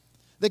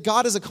 that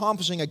God is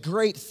accomplishing a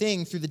great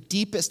thing through the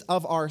deepest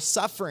of our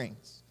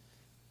sufferings.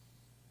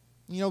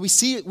 We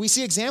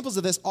see examples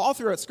of this all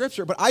throughout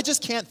Scripture, but I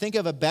just can't think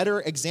of a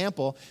better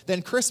example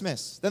than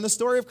Christmas, than the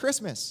story of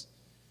Christmas.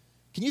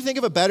 Can you think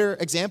of a better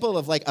example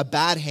of like a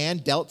bad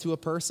hand dealt to a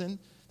person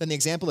than the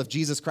example of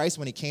Jesus Christ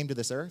when he came to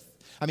this earth?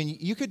 I mean,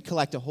 you could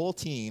collect a whole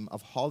team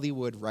of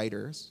Hollywood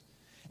writers,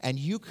 and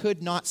you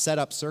could not set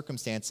up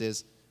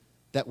circumstances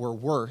that were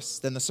worse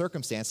than the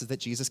circumstances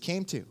that Jesus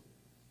came to.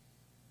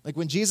 Like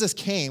when Jesus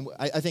came,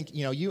 I think,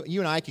 you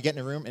and I could get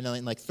in a room and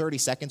in like 30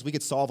 seconds, we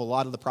could solve a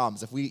lot of the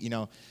problems. If we,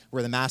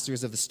 were the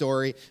masters of the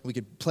story, we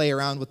could play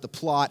around with the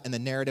plot and the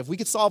narrative. We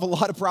could solve a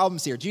lot of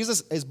problems here.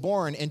 Jesus is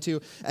born into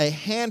a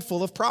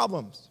handful of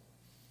problems.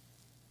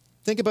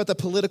 Think about the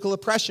political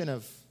oppression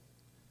of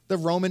the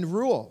Roman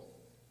rule.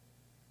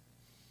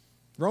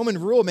 Roman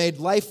rule made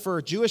life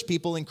for Jewish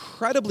people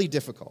incredibly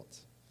difficult.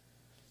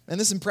 And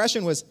this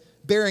oppression was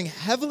bearing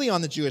heavily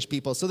on the Jewish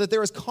people so that there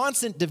was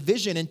constant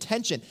division and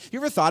tension. You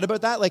ever thought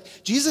about that?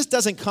 Like, Jesus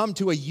doesn't come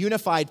to a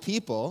unified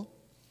people.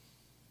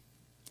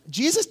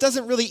 Jesus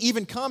doesn't really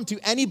even come to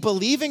any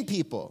believing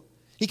people.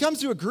 He comes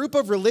to a group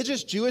of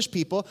religious Jewish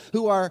people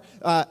who are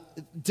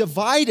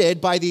divided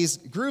by these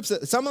groups.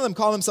 Some of them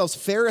call themselves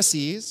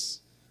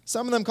Pharisees.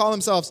 Some of them call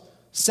themselves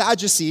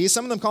Sadducees.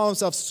 Some of them call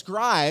themselves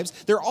scribes.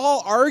 They're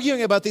all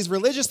arguing about these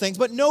religious things,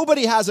 but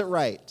nobody has it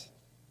right.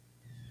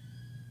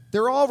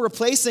 They're all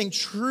replacing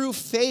true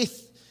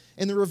faith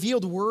in the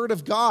revealed word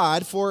of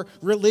God for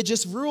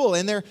religious rule,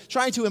 and they're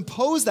trying to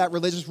impose that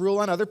religious rule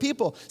on other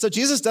people. So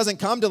Jesus doesn't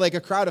come to like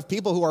a crowd of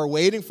people who are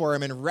waiting for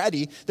him and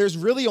ready. There's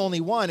really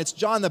only one. It's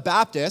John the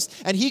Baptist,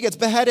 and he gets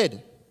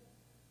beheaded.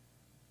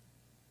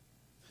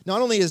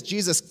 Not only does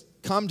Jesus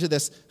come to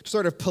this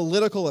sort of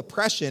political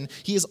oppression,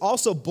 he is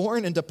also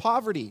born into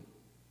poverty.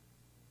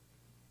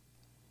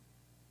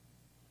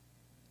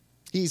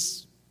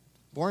 He's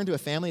born to a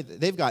family,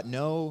 they've got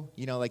no,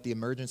 like the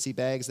emergency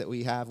bags that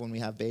we have when we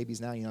have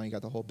babies now. You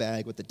got the whole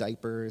bag with the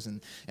diapers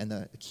and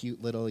the cute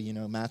little,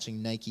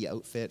 matching Nike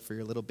outfit for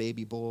your little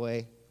baby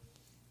boy.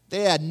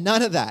 They had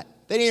none of that.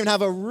 They didn't even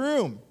have a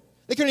room.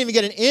 They couldn't even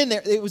get an inn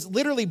there. It was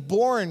literally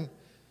born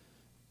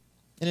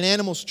in an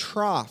animal's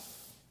trough.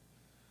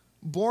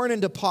 Born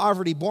into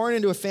poverty, born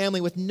into a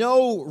family with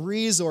no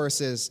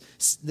resources,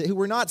 who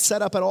were not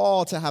set up at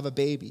all to have a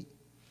baby.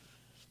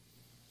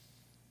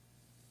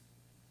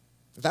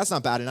 If that's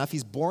not bad enough,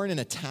 he's born in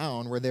a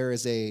town where there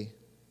is a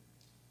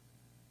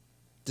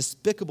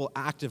despicable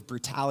act of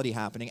brutality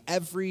happening.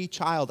 Every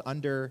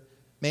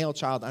male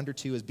child under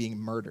 2 is being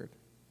murdered.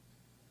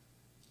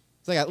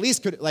 It's like, at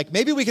least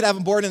maybe we could have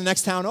him born in the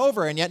next town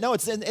over, and yet no,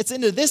 it's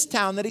into this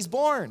town that he's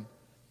born.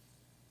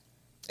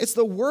 It's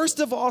the worst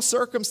of all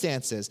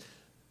circumstances,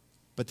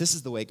 but this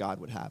is the way God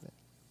would have it.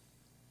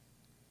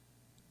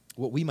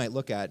 What we might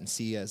look at and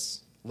see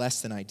as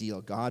less than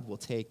ideal, God will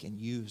take and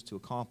use to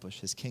accomplish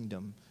his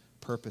kingdom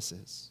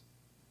purposes.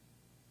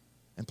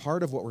 And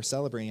part of what we're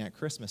celebrating at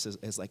Christmas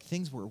is like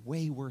things were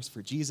way worse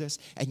for Jesus,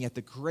 and yet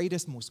the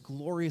greatest, most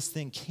glorious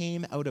thing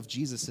came out of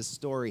Jesus'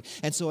 story.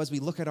 And so as we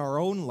look at our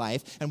own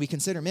life and we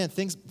consider, man,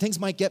 things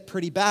might get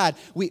pretty bad,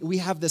 we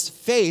have this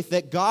faith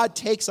that God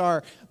takes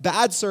our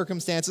bad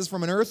circumstances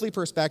from an earthly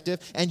perspective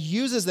and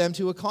uses them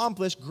to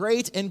accomplish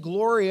great and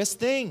glorious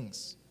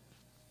things.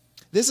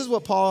 This is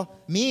what Paul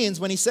means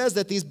when he says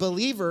that these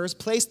believers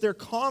placed their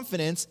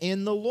confidence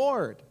in the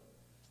Lord.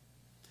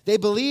 They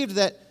believed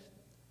that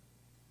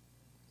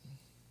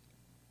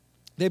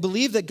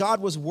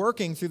God was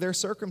working through their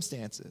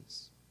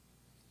circumstances.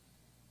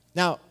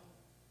 Now,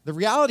 the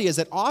reality is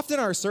that often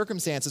our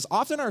circumstances,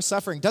 often our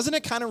suffering, doesn't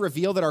it kind of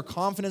reveal that our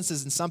confidence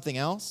is in something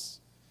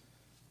else?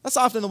 That's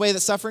often the way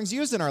that suffering is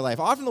used in our life.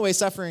 Often the way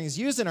suffering is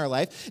used in our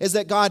life is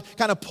that God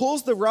kind of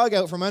pulls the rug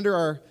out from under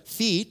our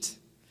feet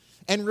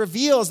and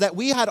reveals that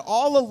we had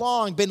all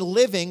along been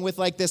living with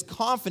like this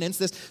confidence,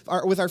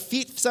 with our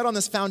feet set on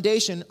this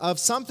foundation of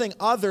something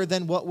other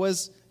than what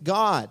was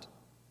God.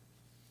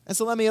 And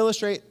so let me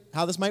illustrate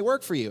how this might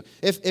work for you.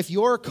 If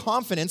your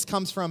confidence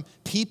comes from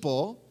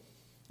people,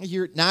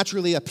 you're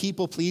naturally a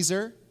people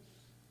pleaser,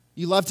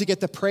 you love to get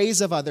the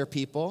praise of other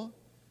people,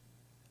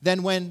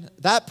 then when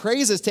that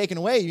praise is taken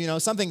away,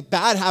 something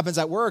bad happens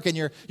at work and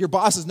your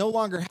boss is no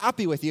longer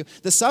happy with you,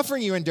 the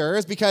suffering you endure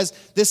is because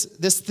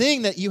this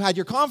thing that you had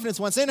your confidence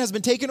once in has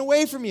been taken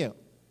away from you.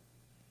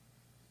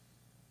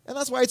 And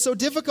that's why it's so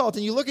difficult.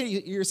 And you look at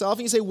yourself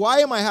and you say, why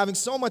am I having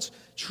so much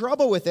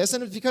trouble with this?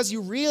 And it's because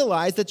you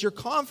realize that your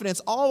confidence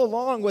all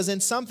along was in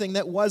something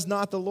that was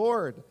not the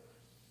Lord.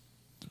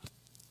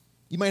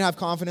 You might have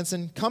confidence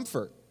in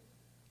comfort,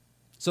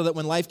 so that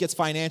when life gets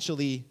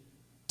financially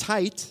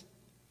tight,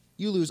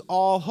 you lose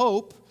all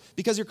hope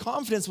because your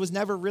confidence was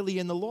never really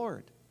in the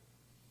Lord.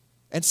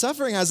 And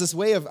suffering has this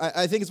way of,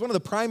 I think it's one of the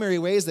primary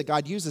ways that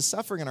God uses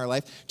suffering in our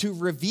life to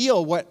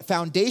reveal what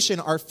foundation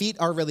our feet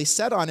are really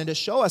set on and to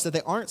show us that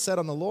they aren't set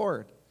on the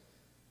Lord.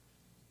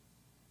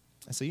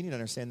 And so you need to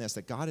understand this,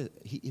 that God,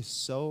 He is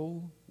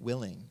so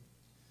willing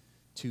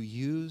to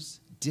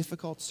use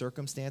difficult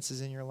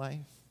circumstances in your life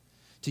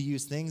to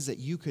use things that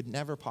you could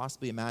never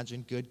possibly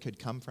imagine good could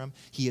come from.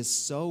 He is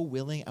so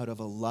willing, out of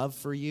a love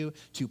for you,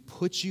 to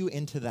put you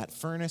into that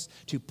furnace,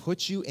 to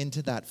put you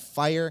into that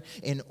fire,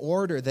 in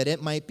order that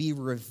it might be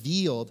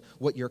revealed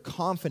what your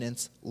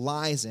confidence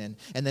lies in,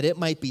 and that it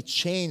might be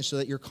changed so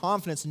that your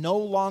confidence no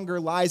longer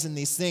lies in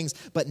these things,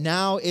 but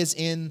now is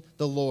in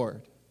the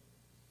Lord.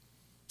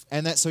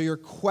 And that so your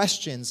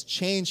questions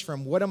change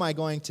from what am I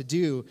going to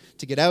do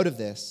to get out of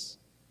this,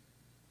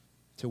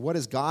 to what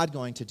is God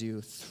going to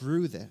do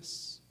through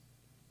this?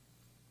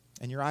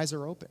 And your eyes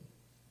are open.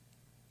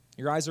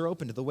 Your eyes are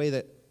open to the way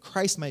that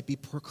Christ might be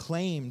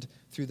proclaimed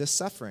through this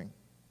suffering.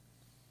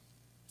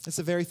 It's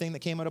the very thing that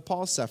came out of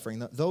Paul's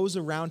suffering. Those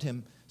around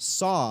him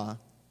saw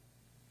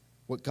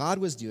what God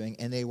was doing,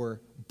 and they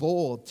were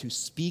bold to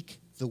speak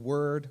the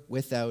word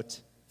without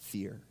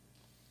fear.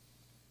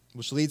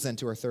 Which leads then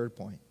to our third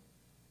point.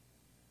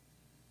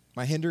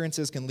 My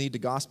hindrances can lead to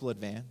gospel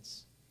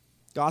advance.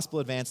 Gospel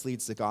advance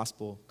leads to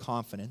gospel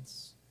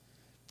confidence.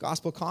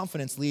 Gospel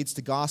confidence leads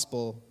to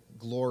gospel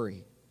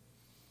glory.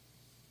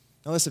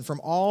 Now listen, from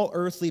all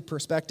earthly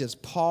perspectives,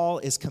 Paul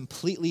is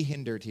completely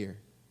hindered here.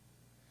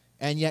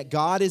 And yet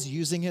God is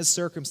using his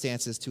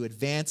circumstances to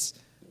advance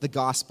the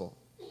gospel.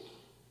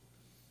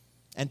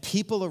 And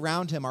people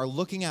around him are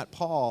looking at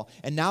Paul,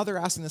 and now they're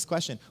asking this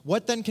question,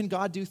 what then can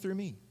God do through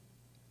me?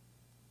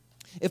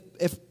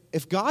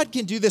 If God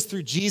can do this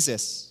through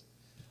Jesus,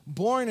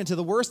 born into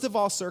the worst of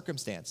all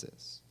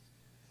circumstances,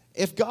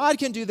 if God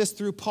can do this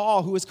through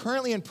Paul, who is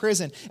currently in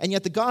prison, and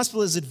yet the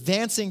gospel is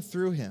advancing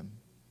through him,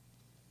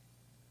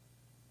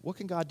 what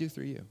can God do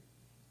through you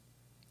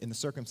in the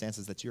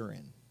circumstances that you're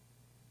in?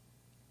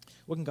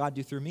 What can God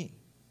do through me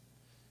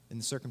in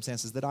the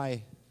circumstances that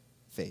I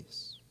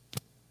face?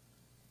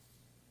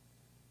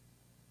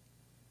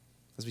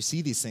 As we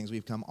see these things, we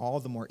become all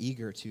the more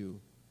eager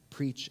to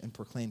preach and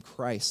proclaim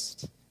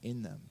Christ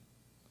in them.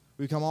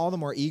 We become all the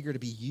more eager to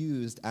be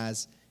used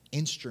as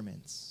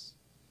instruments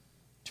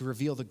to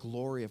reveal the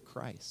glory of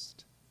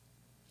Christ.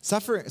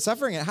 Suffering,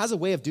 it has a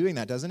way of doing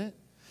that, doesn't it?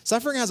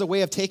 Suffering has a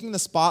way of taking the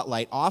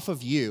spotlight off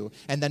of you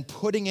and then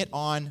putting it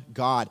on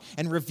God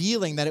and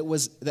revealing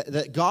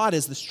that God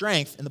is the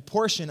strength and the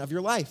portion of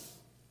your life.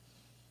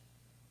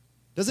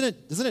 Doesn't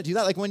it do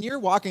that? Like when you're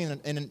walking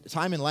in a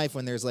time in life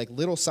when there's like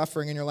little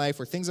suffering in your life,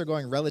 where things are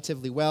going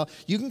relatively well,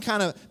 you can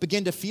kind of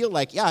begin to feel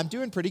like, yeah, I'm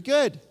doing pretty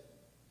good.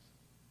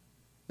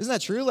 Isn't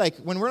that true? Like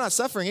when we're not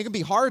suffering, it can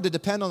be hard to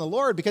depend on the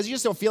Lord because you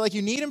just don't feel like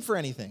you need him for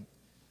anything.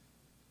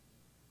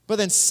 But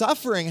then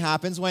suffering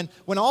happens when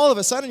all of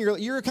a sudden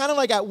you're kind of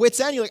like at wit's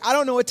end. You're like, I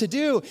don't know what to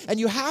do. And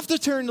you have to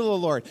turn to the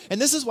Lord. And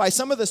this is why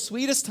some of the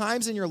sweetest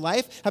times in your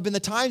life have been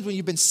the times when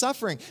you've been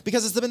suffering.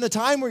 Because it's been the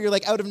time where you're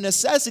like, out of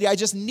necessity, I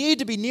just need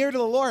to be near to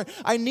the Lord.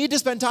 I need to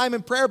spend time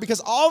in prayer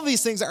because all of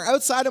these things are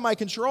outside of my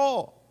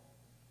control.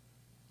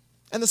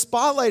 And the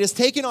spotlight is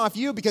taken off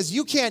you because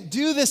you can't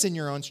do this in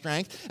your own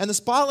strength. And the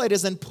spotlight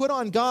is then put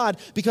on God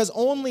because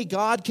only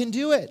God can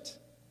do it.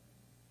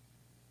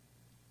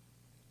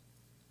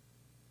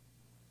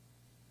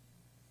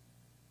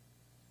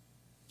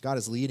 God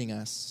is leading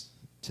us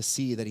to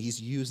see that he's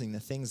using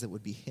the things that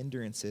would be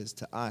hindrances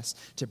to us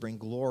to bring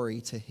glory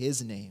to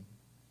his name.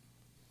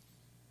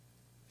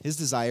 His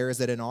desire is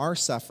that in our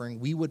suffering,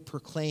 we would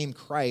proclaim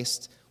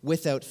Christ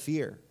without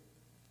fear.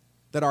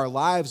 That our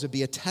lives would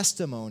be a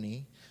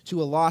testimony to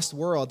a lost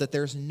world, that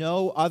there's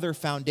no other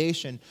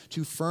foundation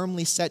to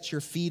firmly set your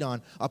feet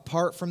on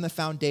apart from the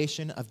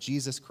foundation of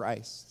Jesus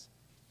Christ.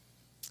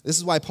 This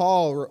is why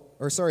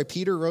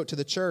Peter wrote to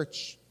the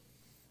church,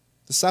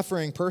 the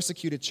suffering,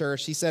 persecuted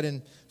church. He said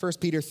in 1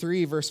 Peter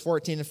 3, verse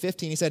 14 and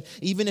 15, he said,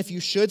 even if you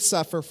should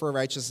suffer for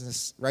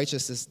righteousness'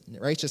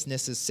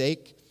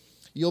 sake,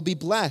 you'll be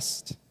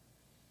blessed.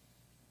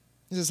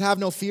 He says, have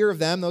no fear of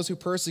them, those who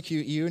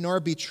persecute you, nor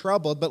be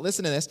troubled. But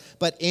listen to this.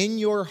 But in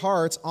your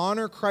hearts,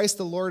 honor Christ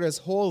the Lord as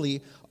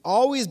holy,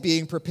 always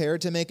being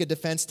prepared to make a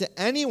defense to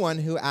anyone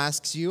who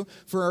asks you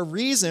for a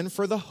reason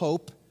for the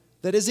hope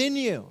that is in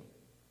you.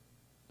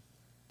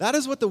 That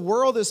is what the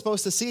world is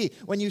supposed to see.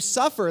 When you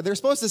suffer, they're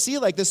supposed to see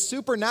like this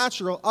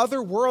supernatural,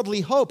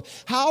 otherworldly hope.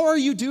 How are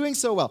you doing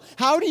so well?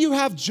 How do you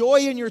have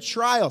joy in your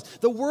trials?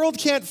 The world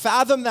can't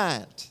fathom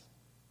that,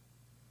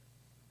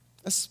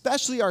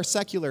 especially our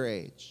secular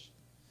age.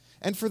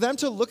 And for them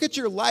to look at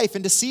your life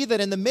and to see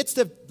that in the midst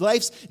of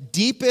life's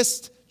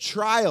deepest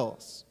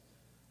trials,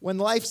 when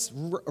life's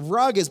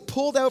rug is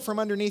pulled out from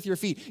underneath your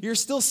feet, you're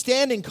still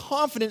standing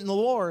confident in the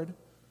Lord.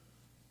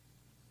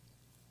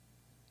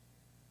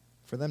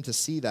 For them to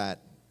see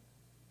that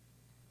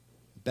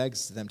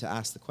begs them to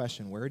ask the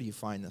question, where do you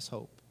find this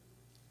hope?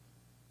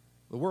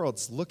 The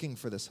world's looking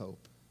for this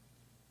hope.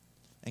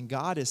 And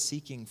God is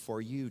seeking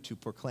for you to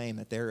proclaim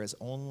that there is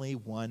only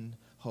one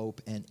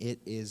hope, and it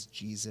is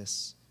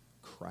Jesus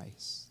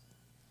Christ.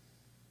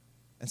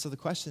 And so the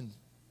question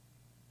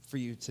for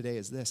you today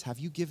is this: have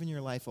you given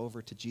your life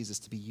over to Jesus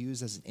to be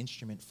used as an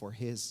instrument for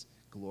his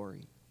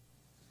glory?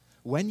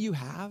 When you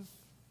have,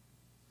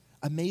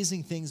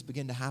 amazing things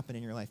begin to happen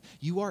in your life.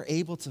 You are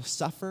able to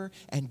suffer,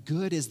 and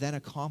good is then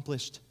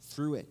accomplished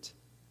through it.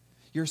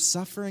 Your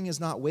suffering is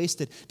not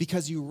wasted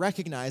because you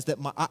recognize that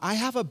I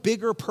have a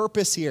bigger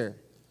purpose here.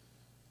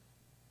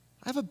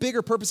 I have a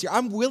bigger purpose here.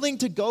 I'm willing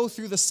to go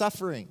through the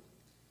suffering.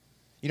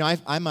 You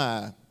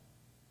know,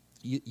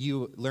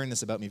 you learn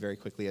this about me very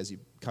quickly as you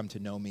come to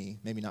know me,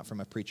 maybe not from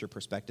a preacher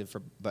perspective,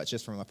 but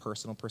just from a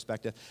personal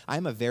perspective.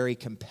 I'm a very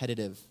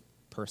competitive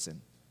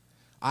person.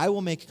 I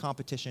will make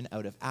competition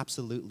out of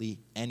absolutely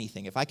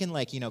anything. If I can,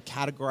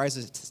 categorize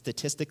it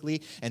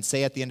statistically and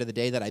say at the end of the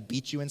day that I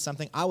beat you in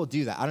something, I will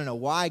do that. I don't know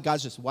why.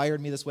 God's just wired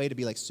me this way to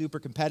be, super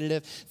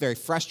competitive, very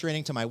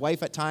frustrating to my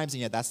wife at times,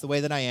 and yet that's the way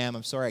that I am.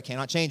 I'm sorry, I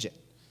cannot change it.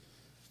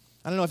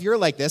 I don't know if you're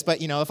like this, but,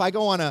 if I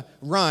go on a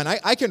run,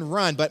 I can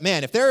run, but,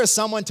 man, if there is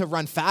someone to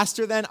run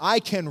faster than,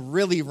 I can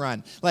really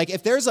run.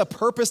 If there's a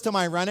purpose to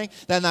my running,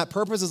 then that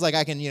purpose is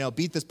I can,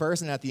 beat this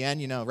person at the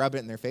end, rub it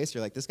in their face.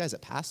 You're like, this guy's a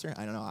pastor?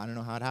 I don't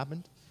know how it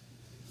happened.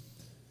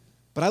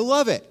 But I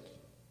love it.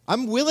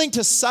 I'm willing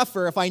to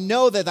suffer if I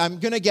know that I'm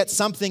going to get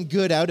something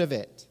good out of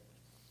it.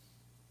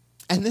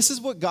 And this is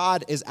what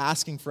God is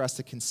asking for us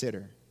to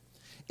consider.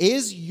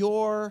 Is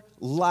your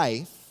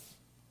life,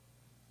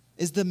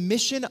 is the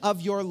mission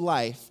of your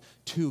life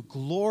to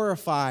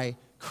glorify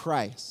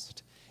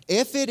Christ?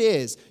 If it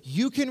is,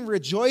 you can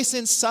rejoice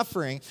in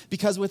suffering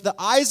because with the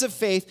eyes of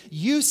faith,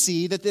 you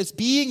see that it's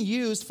being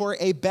used for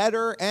a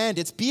better end.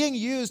 It's being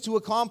used to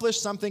accomplish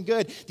something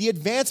good, the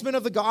advancement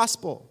of the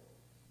gospel.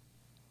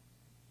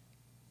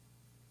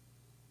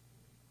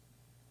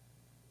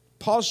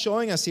 Paul's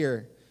showing us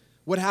here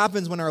what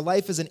happens when our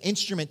life is an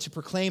instrument to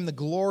proclaim the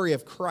glory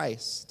of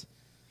Christ.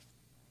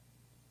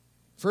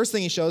 First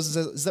thing he shows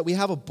is that we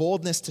have a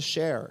boldness to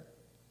share.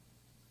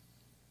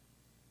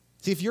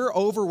 See, if your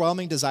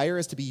overwhelming desire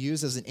is to be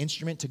used as an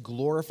instrument to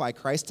glorify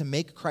Christ, to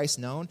make Christ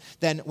known,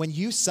 then when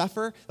you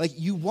suffer,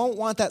 you won't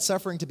want that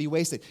suffering to be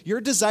wasted. Your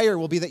desire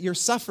will be that your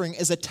suffering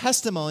is a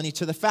testimony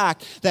to the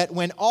fact that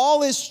when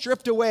all is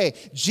stripped away,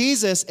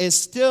 Jesus is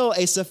still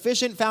a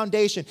sufficient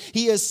foundation.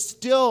 He is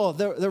still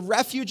the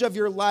refuge of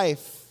your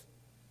life,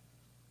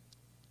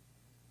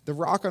 the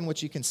rock on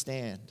which you can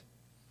stand.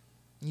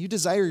 You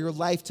desire your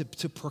life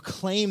to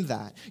proclaim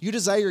that. You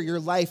desire your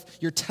life,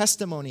 your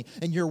testimony,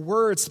 and your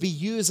words to be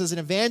used as an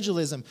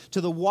evangelism to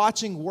the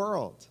watching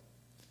world.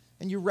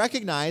 And you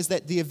recognize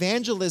that the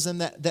evangelism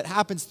that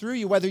happens through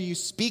you, whether you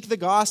speak the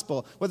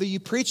gospel, whether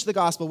you preach the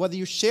gospel, whether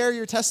you share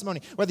your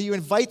testimony, whether you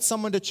invite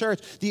someone to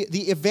church,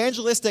 the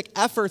evangelistic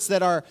efforts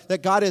that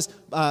God is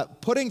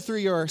putting through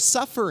your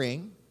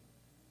suffering,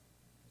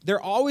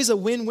 they're always a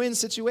win-win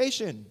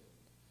situation.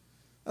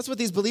 That's what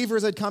these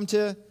believers had come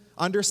to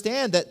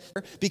understand, that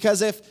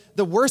because if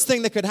the worst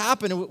thing that could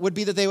happen would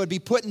be that they would be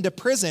put into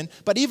prison,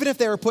 but even if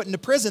they were put into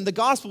prison, the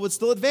gospel would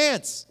still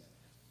advance.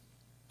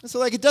 And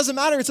so it doesn't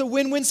matter. It's a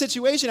win-win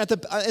situation.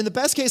 In the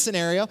best case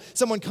scenario,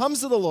 someone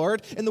comes to the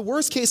Lord. In the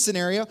worst case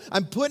scenario,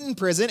 I'm put in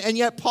prison, and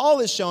yet Paul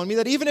is showing me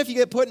that even if you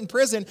get put in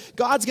prison,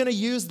 God's going to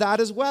use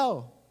that as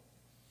well.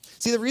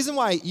 See, the reason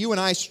why you and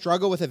I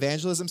struggle with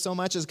evangelism so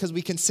much is because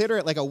we consider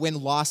it like a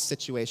win-loss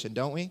situation,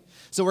 don't we?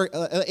 So we're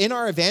in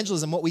our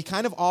evangelism, what we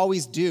kind of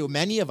always do,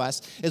 many of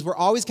us, is we're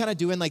always kind of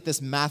doing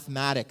this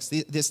mathematics,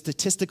 this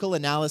statistical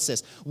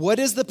analysis. What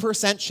is the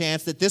percent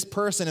chance that this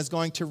person is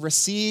going to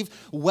receive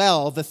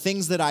well the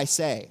things that I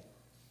say?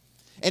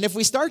 And if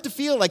we start to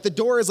feel like the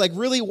door is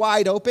really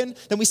wide open,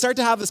 then we start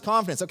to have this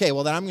confidence. Okay,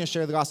 well, then I'm going to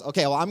share the gospel.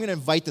 Okay, well, I'm going to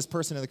invite this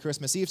person to the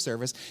Christmas Eve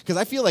service because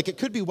I feel like it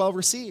could be well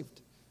received.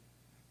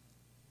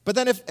 But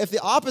then if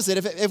the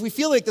opposite, if we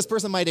feel like this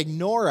person might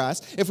ignore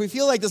us, if we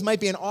feel like this might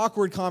be an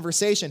awkward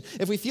conversation,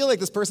 if we feel like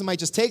this person might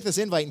just take this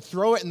invite and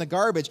throw it in the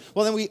garbage,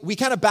 well, then we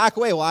kind of back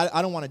away. Well,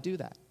 I don't want to do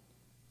that.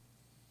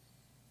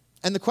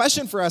 And the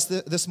question for us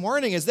this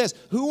morning is this: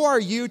 who are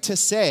you to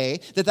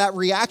say that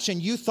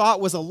reaction you thought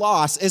was a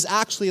loss is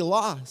actually a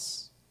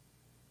loss?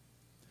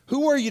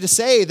 Who are you to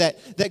say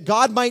that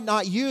God might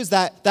not use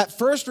that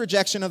first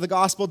rejection of the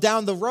gospel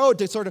down the road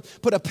to sort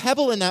of put a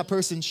pebble in that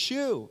person's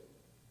shoe?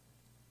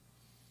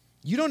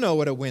 You don't know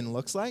what a win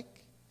looks like.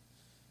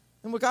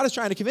 And what God is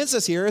trying to convince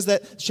us here is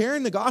that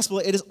sharing the gospel,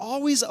 it is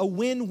always a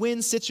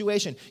win-win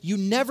situation. You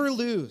never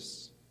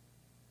lose.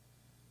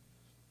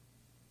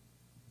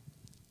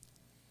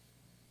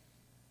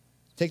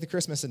 Take the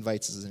Christmas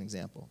invites as an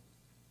example.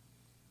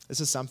 This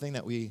is something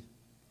that we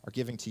are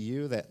giving to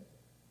you, that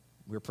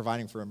we're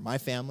providing for my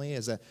family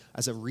as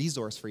a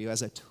resource for you,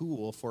 as a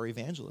tool for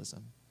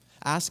evangelism.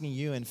 Asking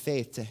you in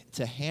faith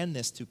to hand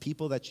this to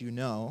people that you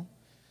know,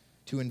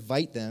 to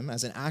invite them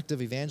as an act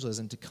of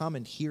evangelism to come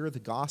and hear the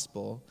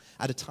gospel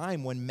at a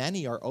time when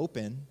many are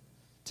open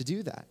to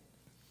do that.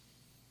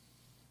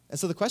 And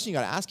so the question you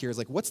got to ask here is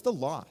what's the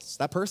loss?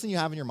 That person you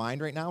have in your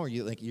mind right now, or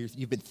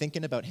you've been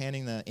thinking about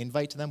handing the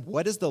invite to them,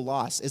 what is the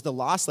loss? Is the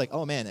loss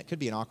oh man, it could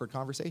be an awkward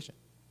conversation?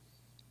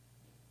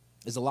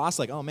 Is the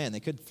loss oh man, they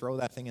could throw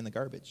that thing in the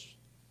garbage?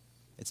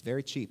 It's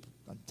very cheap.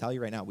 I'll tell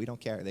you right now, we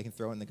don't care. They can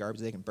throw it in the garbage,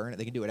 they can burn it,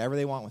 they can do whatever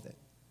they want with it.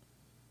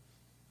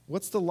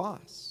 What's the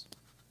loss?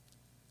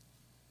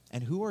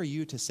 And who are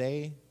you to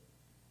say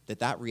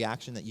that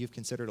reaction that you've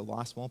considered a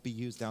loss won't be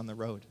used down the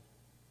road?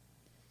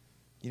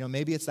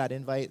 Maybe it's that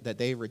invite that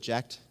they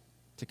reject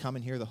to come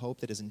and hear the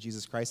hope that is in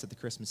Jesus Christ at the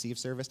Christmas Eve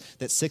service,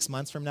 that 6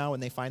 months from now when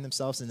they find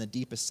themselves in the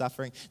deepest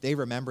suffering, they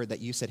remembered that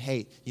you said,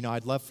 hey,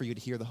 I'd love for you to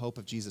hear the hope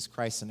of Jesus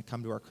Christ and to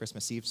come to our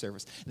Christmas Eve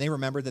service. And they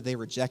remembered that they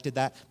rejected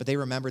that, but they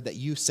remembered that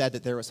you said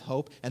that there was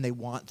hope, and they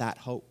want that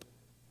hope.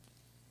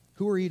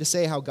 Who are you to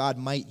say how God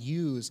might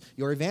use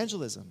your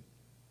evangelism?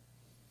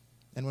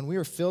 And when we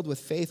are filled with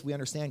faith, we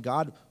understand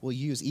God will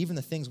use even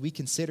the things we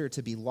consider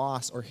to be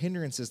loss or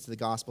hindrances to the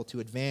gospel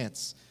to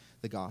advance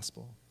the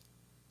gospel.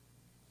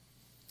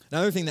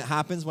 Another thing that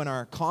happens when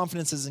our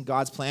confidence is in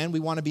God's plan, we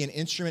want to be an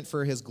instrument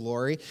for his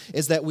glory,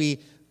 is that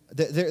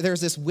there's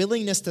this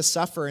willingness to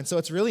suffer. And so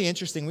it's really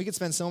interesting. We could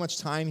spend so much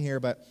time here,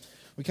 but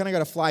we kind of got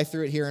to fly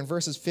through it here in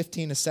verses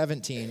 15 to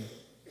 17.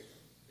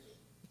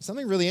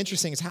 Something really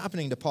interesting is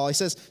happening to Paul. He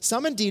says,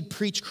 some indeed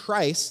preach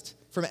Christ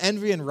from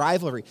envy and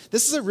rivalry.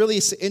 This is a really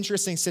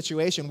interesting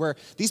situation where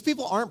these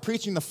people aren't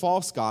preaching the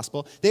false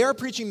gospel. They are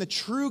preaching the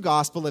true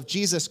gospel of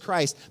Jesus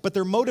Christ, but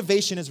their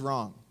motivation is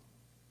wrong.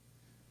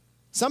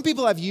 Some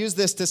people have used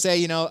this to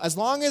say, as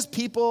long as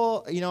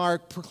people, are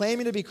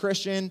proclaiming to be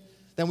Christian,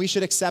 then we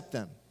should accept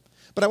them.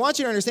 But I want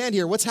you to understand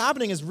here, what's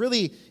happening is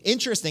really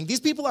interesting.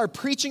 These people are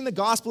preaching the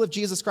gospel of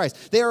Jesus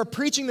Christ. They are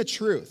preaching the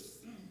truth.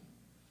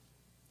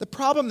 The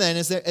problem then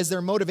is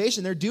their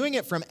motivation. They're doing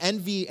it from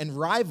envy and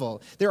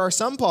rival. There are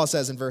some, Paul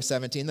says in verse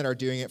 17, that are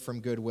doing it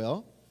from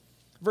goodwill.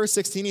 Verse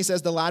 16, he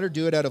says, the latter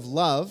do it out of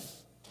love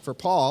for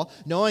Paul,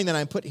 knowing that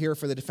I'm put here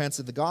for the defense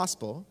of the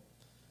gospel.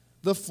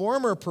 The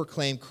former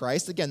proclaim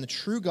Christ, again, the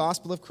true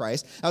gospel of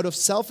Christ, out of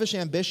selfish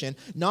ambition,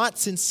 not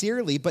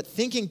sincerely, but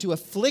thinking to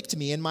afflict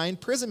me in my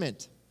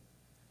imprisonment.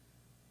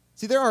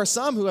 See, there are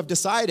some who have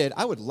decided,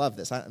 I would love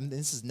this.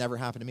 This has never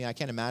happened to me. I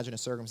can't imagine a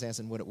circumstance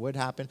in which it would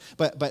happen.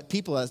 But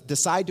people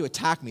decide to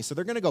attack me. So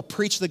they're going to go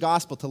preach the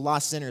gospel to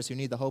lost sinners who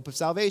need the hope of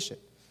salvation.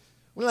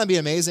 Wouldn't that be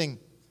an amazing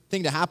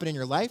thing to happen in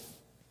your life?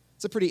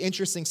 It's a pretty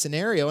interesting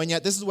scenario, and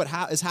yet this is what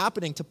is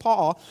happening to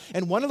Paul.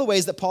 And one of the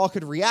ways that Paul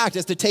could react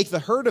is to take the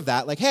hurt of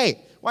that. Like,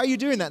 hey, why are you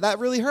doing that? That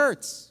really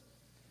hurts.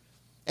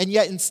 And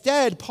yet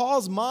instead,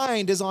 Paul's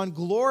mind is on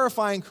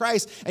glorifying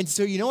Christ. And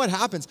so you know what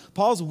happens?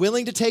 Paul's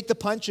willing to take the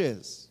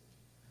punches.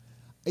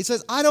 He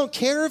says, I don't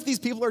care if these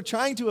people are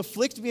trying to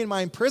afflict me in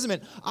my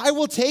imprisonment. I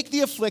will take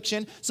the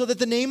affliction so that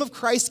the name of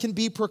Christ can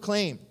be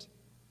proclaimed.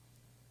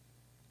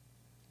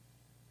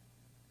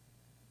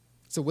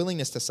 It's a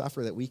willingness to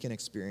suffer that we can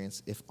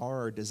experience if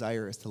our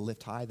desire is to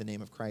lift high the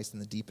name of Christ in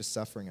the deepest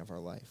suffering of our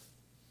life.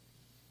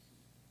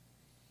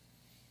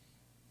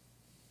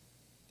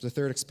 There's a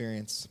third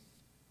experience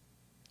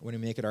when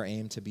we make it our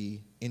aim to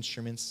be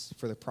instruments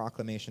for the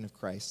proclamation of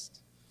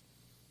Christ.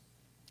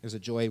 There's a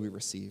joy we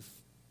receive.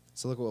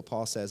 So look at what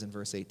Paul says in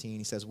verse 18.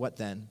 He says, what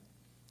then?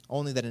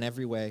 Only that in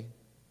every way,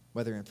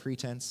 whether in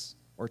pretense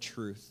or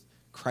truth,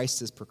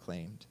 Christ is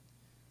proclaimed,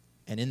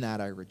 and in that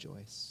I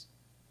rejoice.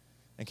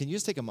 And can you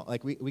just take a moment,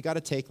 like we got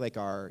to take like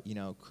our,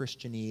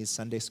 Christianese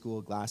Sunday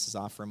school glasses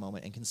off for a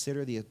moment and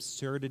consider the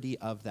absurdity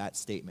of that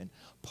statement.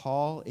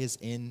 Paul is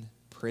in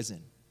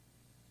prison,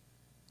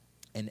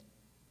 and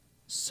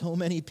so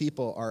many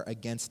people are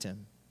against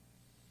him.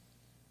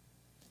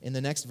 In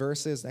the next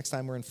verses, next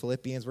time we're in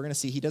Philippians, we're going to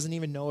see he doesn't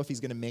even know if he's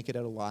going to make it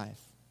out alive.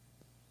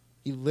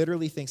 He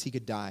literally thinks he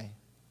could die,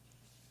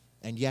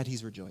 and yet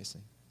he's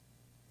rejoicing.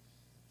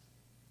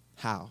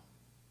 How?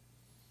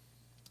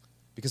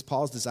 Because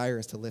Paul's desire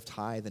is to lift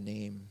high the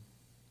name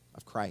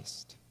of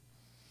Christ.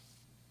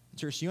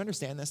 Church, do you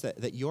understand this?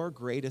 That your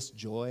greatest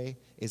joy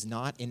is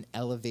not in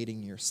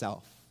elevating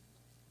yourself.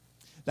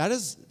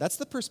 That's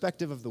the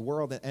perspective of the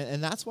world,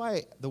 and that's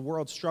why the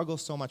world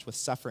struggles so much with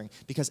suffering,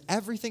 because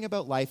everything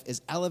about life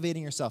is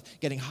elevating yourself,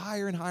 getting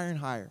higher and higher and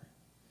higher,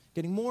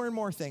 getting more and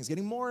more things,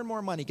 getting more and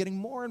more money, getting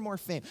more and more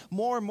fame,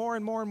 more and more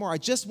and more and more. I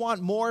just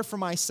want more for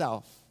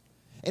myself.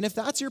 And if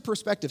that's your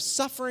perspective,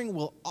 suffering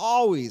will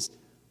always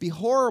be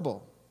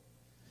horrible,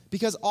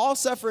 because all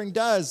suffering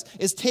does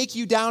is take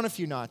you down a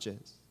few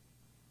notches.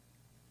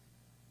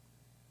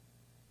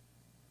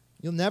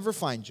 You'll never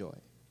find joy.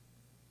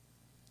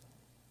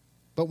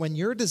 But when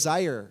your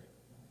desire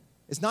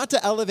is not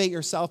to elevate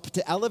yourself, but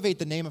to elevate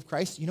the name of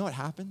Christ, you know what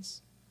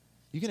happens?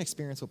 You can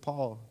experience what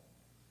Paul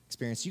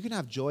experienced. You can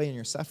have joy in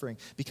your suffering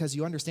because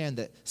you understand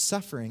that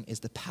suffering is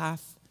the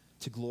path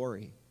to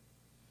glory.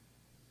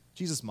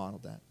 Jesus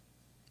modeled that.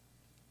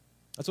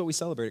 That's what we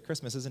celebrate at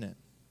Christmas, isn't it?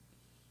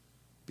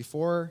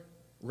 Before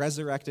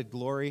resurrected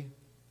glory,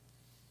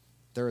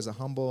 there is a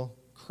humble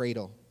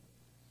cradle.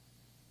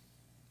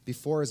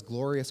 Before his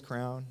glorious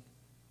crown,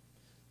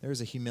 there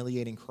is a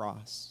humiliating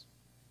cross.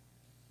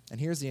 And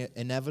here's the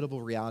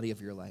inevitable reality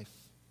of your life.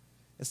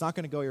 It's not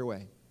going to go your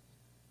way.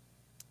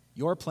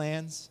 Your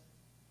plans,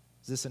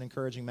 is this an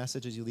encouraging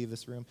message as you leave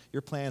this room?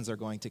 Your plans are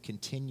going to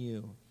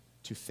continue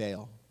to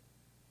fail.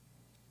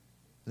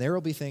 There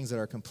will be things that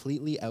are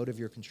completely out of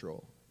your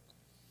control.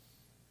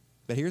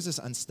 But here's this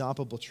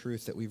unstoppable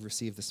truth that we've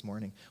received this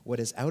morning. What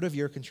is out of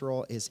your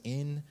control is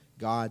in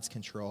God's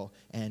control,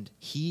 and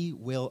he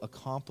will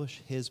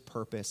accomplish his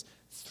purpose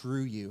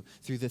through you.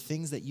 Through the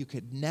things that you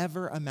could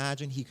never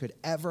imagine he could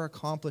ever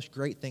accomplish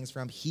great things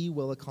from, he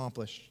will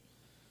accomplish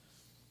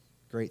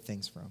great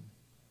things from.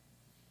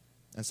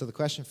 And so the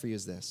question for you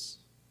is this: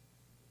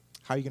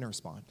 how are you going to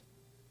respond?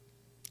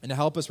 And to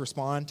help us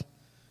respond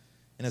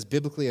in as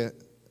biblically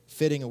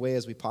fitting a way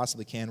as we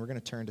possibly can, we're going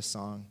to turn to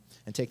song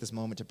and take this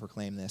moment to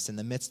proclaim this. In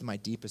the midst of my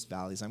deepest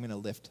valleys, I'm going to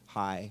lift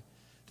high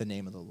the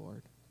name of the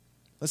Lord.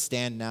 Let's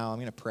stand now. I'm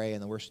going to pray,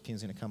 and the worship team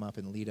is going to come up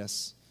and lead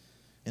us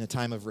in a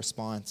time of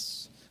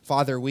response.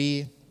 Father,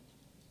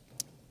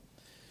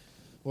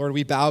 Lord,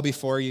 we bow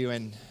before you,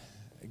 and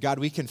God,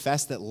 we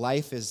confess that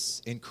life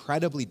is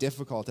incredibly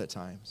difficult at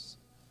times.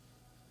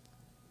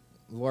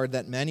 Lord,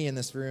 that many in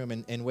this room,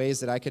 in ways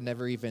that I could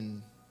never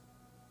even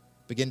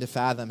begin to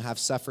fathom, have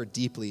suffered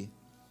deeply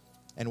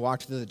and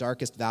walked through the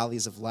darkest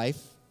valleys of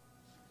life.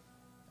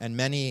 And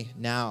many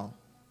now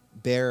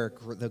bear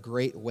the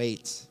great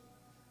weight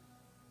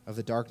of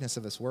the darkness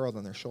of this world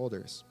on their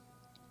shoulders.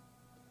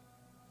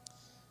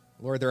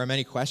 Lord, there are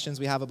many questions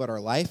we have about our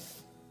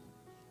life.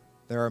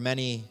 There are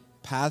many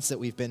paths that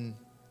we've been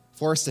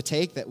forced to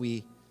take that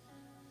we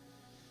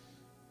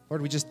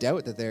just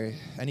doubt that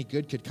any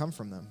good could come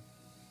from them.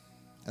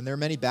 And there are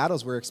many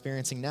battles we're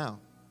experiencing now.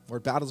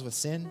 Lord, battles with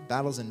sin,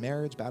 battles in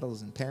marriage,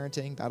 battles in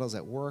parenting, battles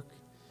at work,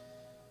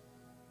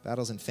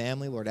 battles in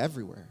family, Lord,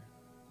 everywhere.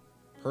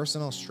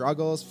 Personal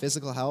struggles,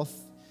 physical health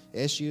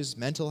issues,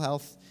 mental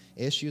health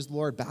issues,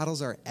 Lord,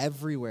 battles are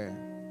everywhere.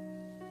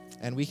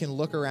 And we can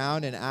look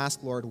around and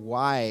ask, Lord,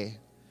 why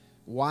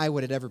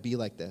would it ever be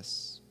like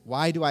this?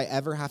 Why do I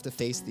ever have to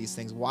face these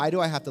things? Why do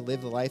I have to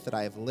live the life that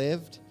I have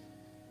lived?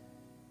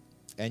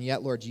 And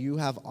yet, Lord, you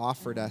have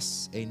offered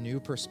us a new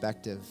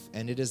perspective,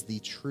 and it is the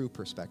true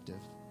perspective.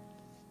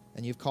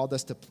 And you've called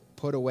us to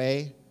put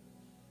away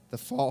the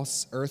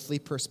false earthly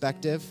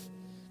perspective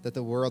that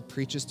the world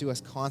preaches to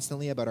us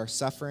constantly about our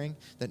suffering,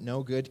 that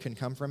no good can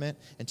come from it,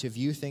 and to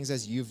view things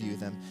as you view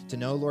them. To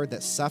know, Lord,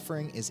 that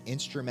suffering is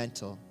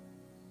instrumental.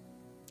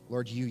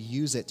 Lord, you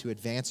use it to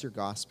advance your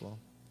gospel.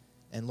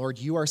 And Lord,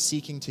 you are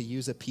seeking to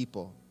use a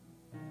people.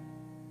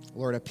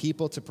 Lord, a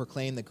people to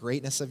proclaim the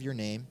greatness of your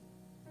name.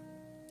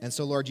 And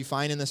so, Lord, you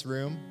find in this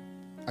room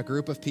a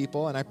group of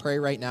people, and I pray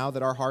right now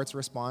that our heart's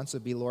response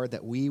would be, Lord,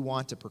 that we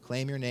want to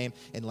proclaim your name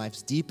in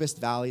life's deepest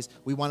valleys.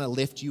 We want to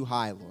lift you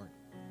high, Lord.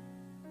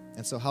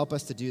 And so help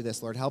us to do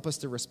this, Lord. Help us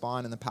to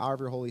respond in the power of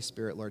your Holy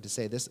Spirit, Lord, to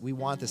say this. We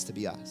want this to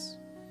be us.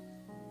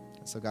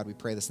 And so, God, we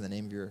pray this in the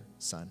name of your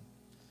Son.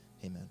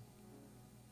 Amen.